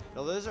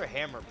 No, those are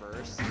Hammer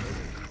Bursts. Those are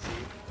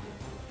easy.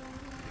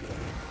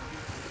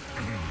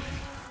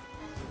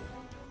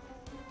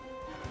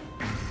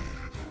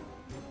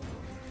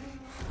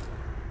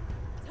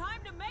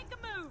 Time to make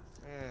a move!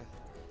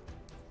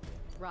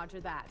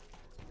 Roger that.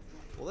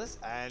 Will this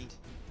end?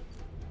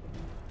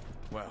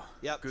 Well,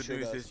 Yep, good sure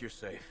news does. is you're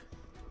safe.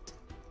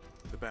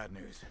 The bad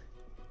news,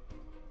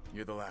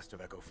 you're the last of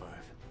Echo 5.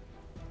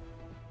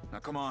 Now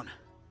come on.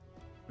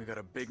 We got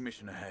a big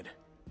mission ahead.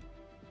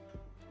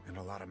 And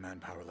a lot of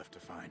manpower left to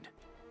find.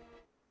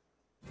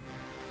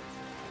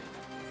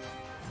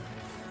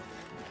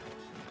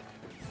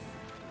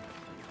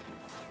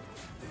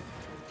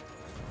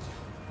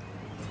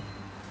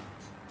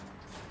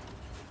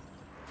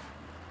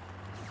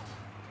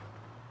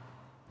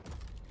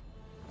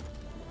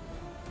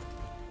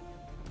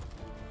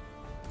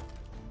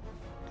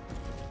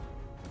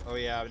 Oh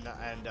yeah,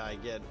 and I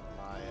get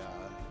my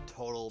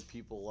total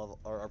people level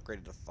are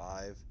upgraded to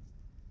 5.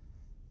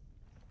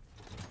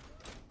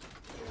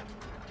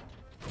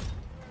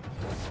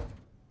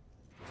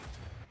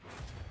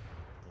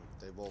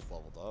 They both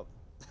leveled up.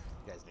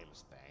 The guy's name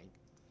is Fang.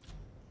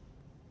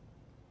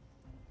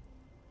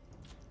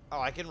 Oh,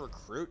 I can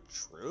recruit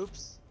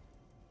troops?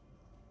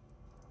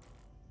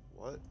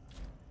 What?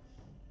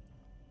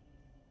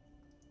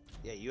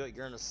 Yeah,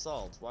 you're an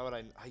assault. Why would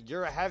I?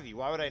 You're a heavy.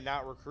 Why would I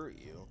not recruit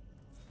you?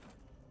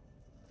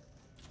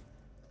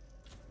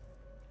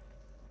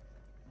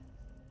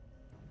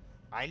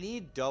 I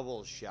need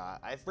double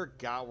shot. I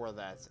forgot where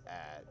that's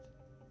at.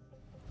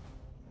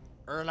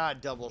 Or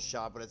not double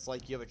shot, but it's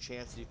like you have a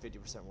chance to do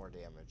 50% more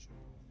damage.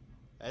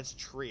 That's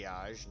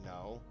triage,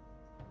 no.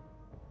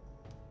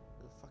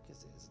 What the fuck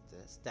is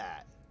this?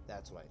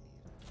 That's what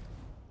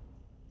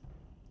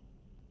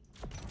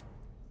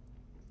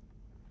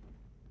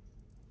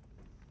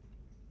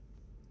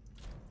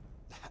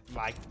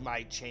I need.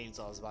 My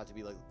chainsaw is about to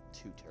be like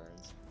 2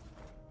 turns.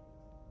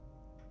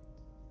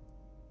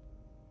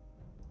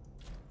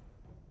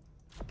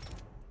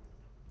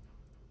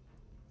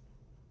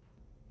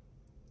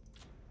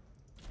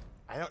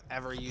 I don't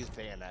ever use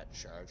bayonet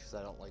charge because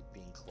I don't like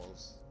being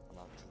close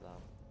enough to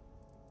them.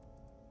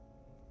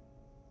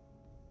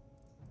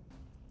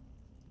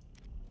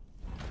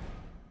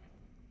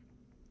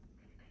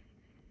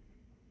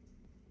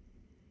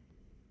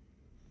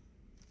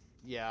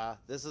 Yeah,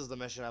 this is the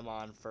mission I'm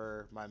on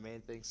for my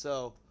main thing.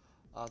 So,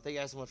 thank you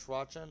guys so much for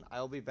watching.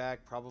 I'll be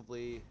back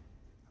probably,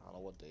 I don't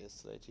know what day is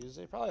today,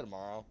 Tuesday? Probably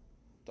tomorrow.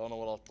 Don't know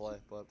what I'll play,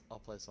 but I'll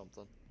play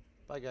something.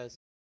 Bye, guys.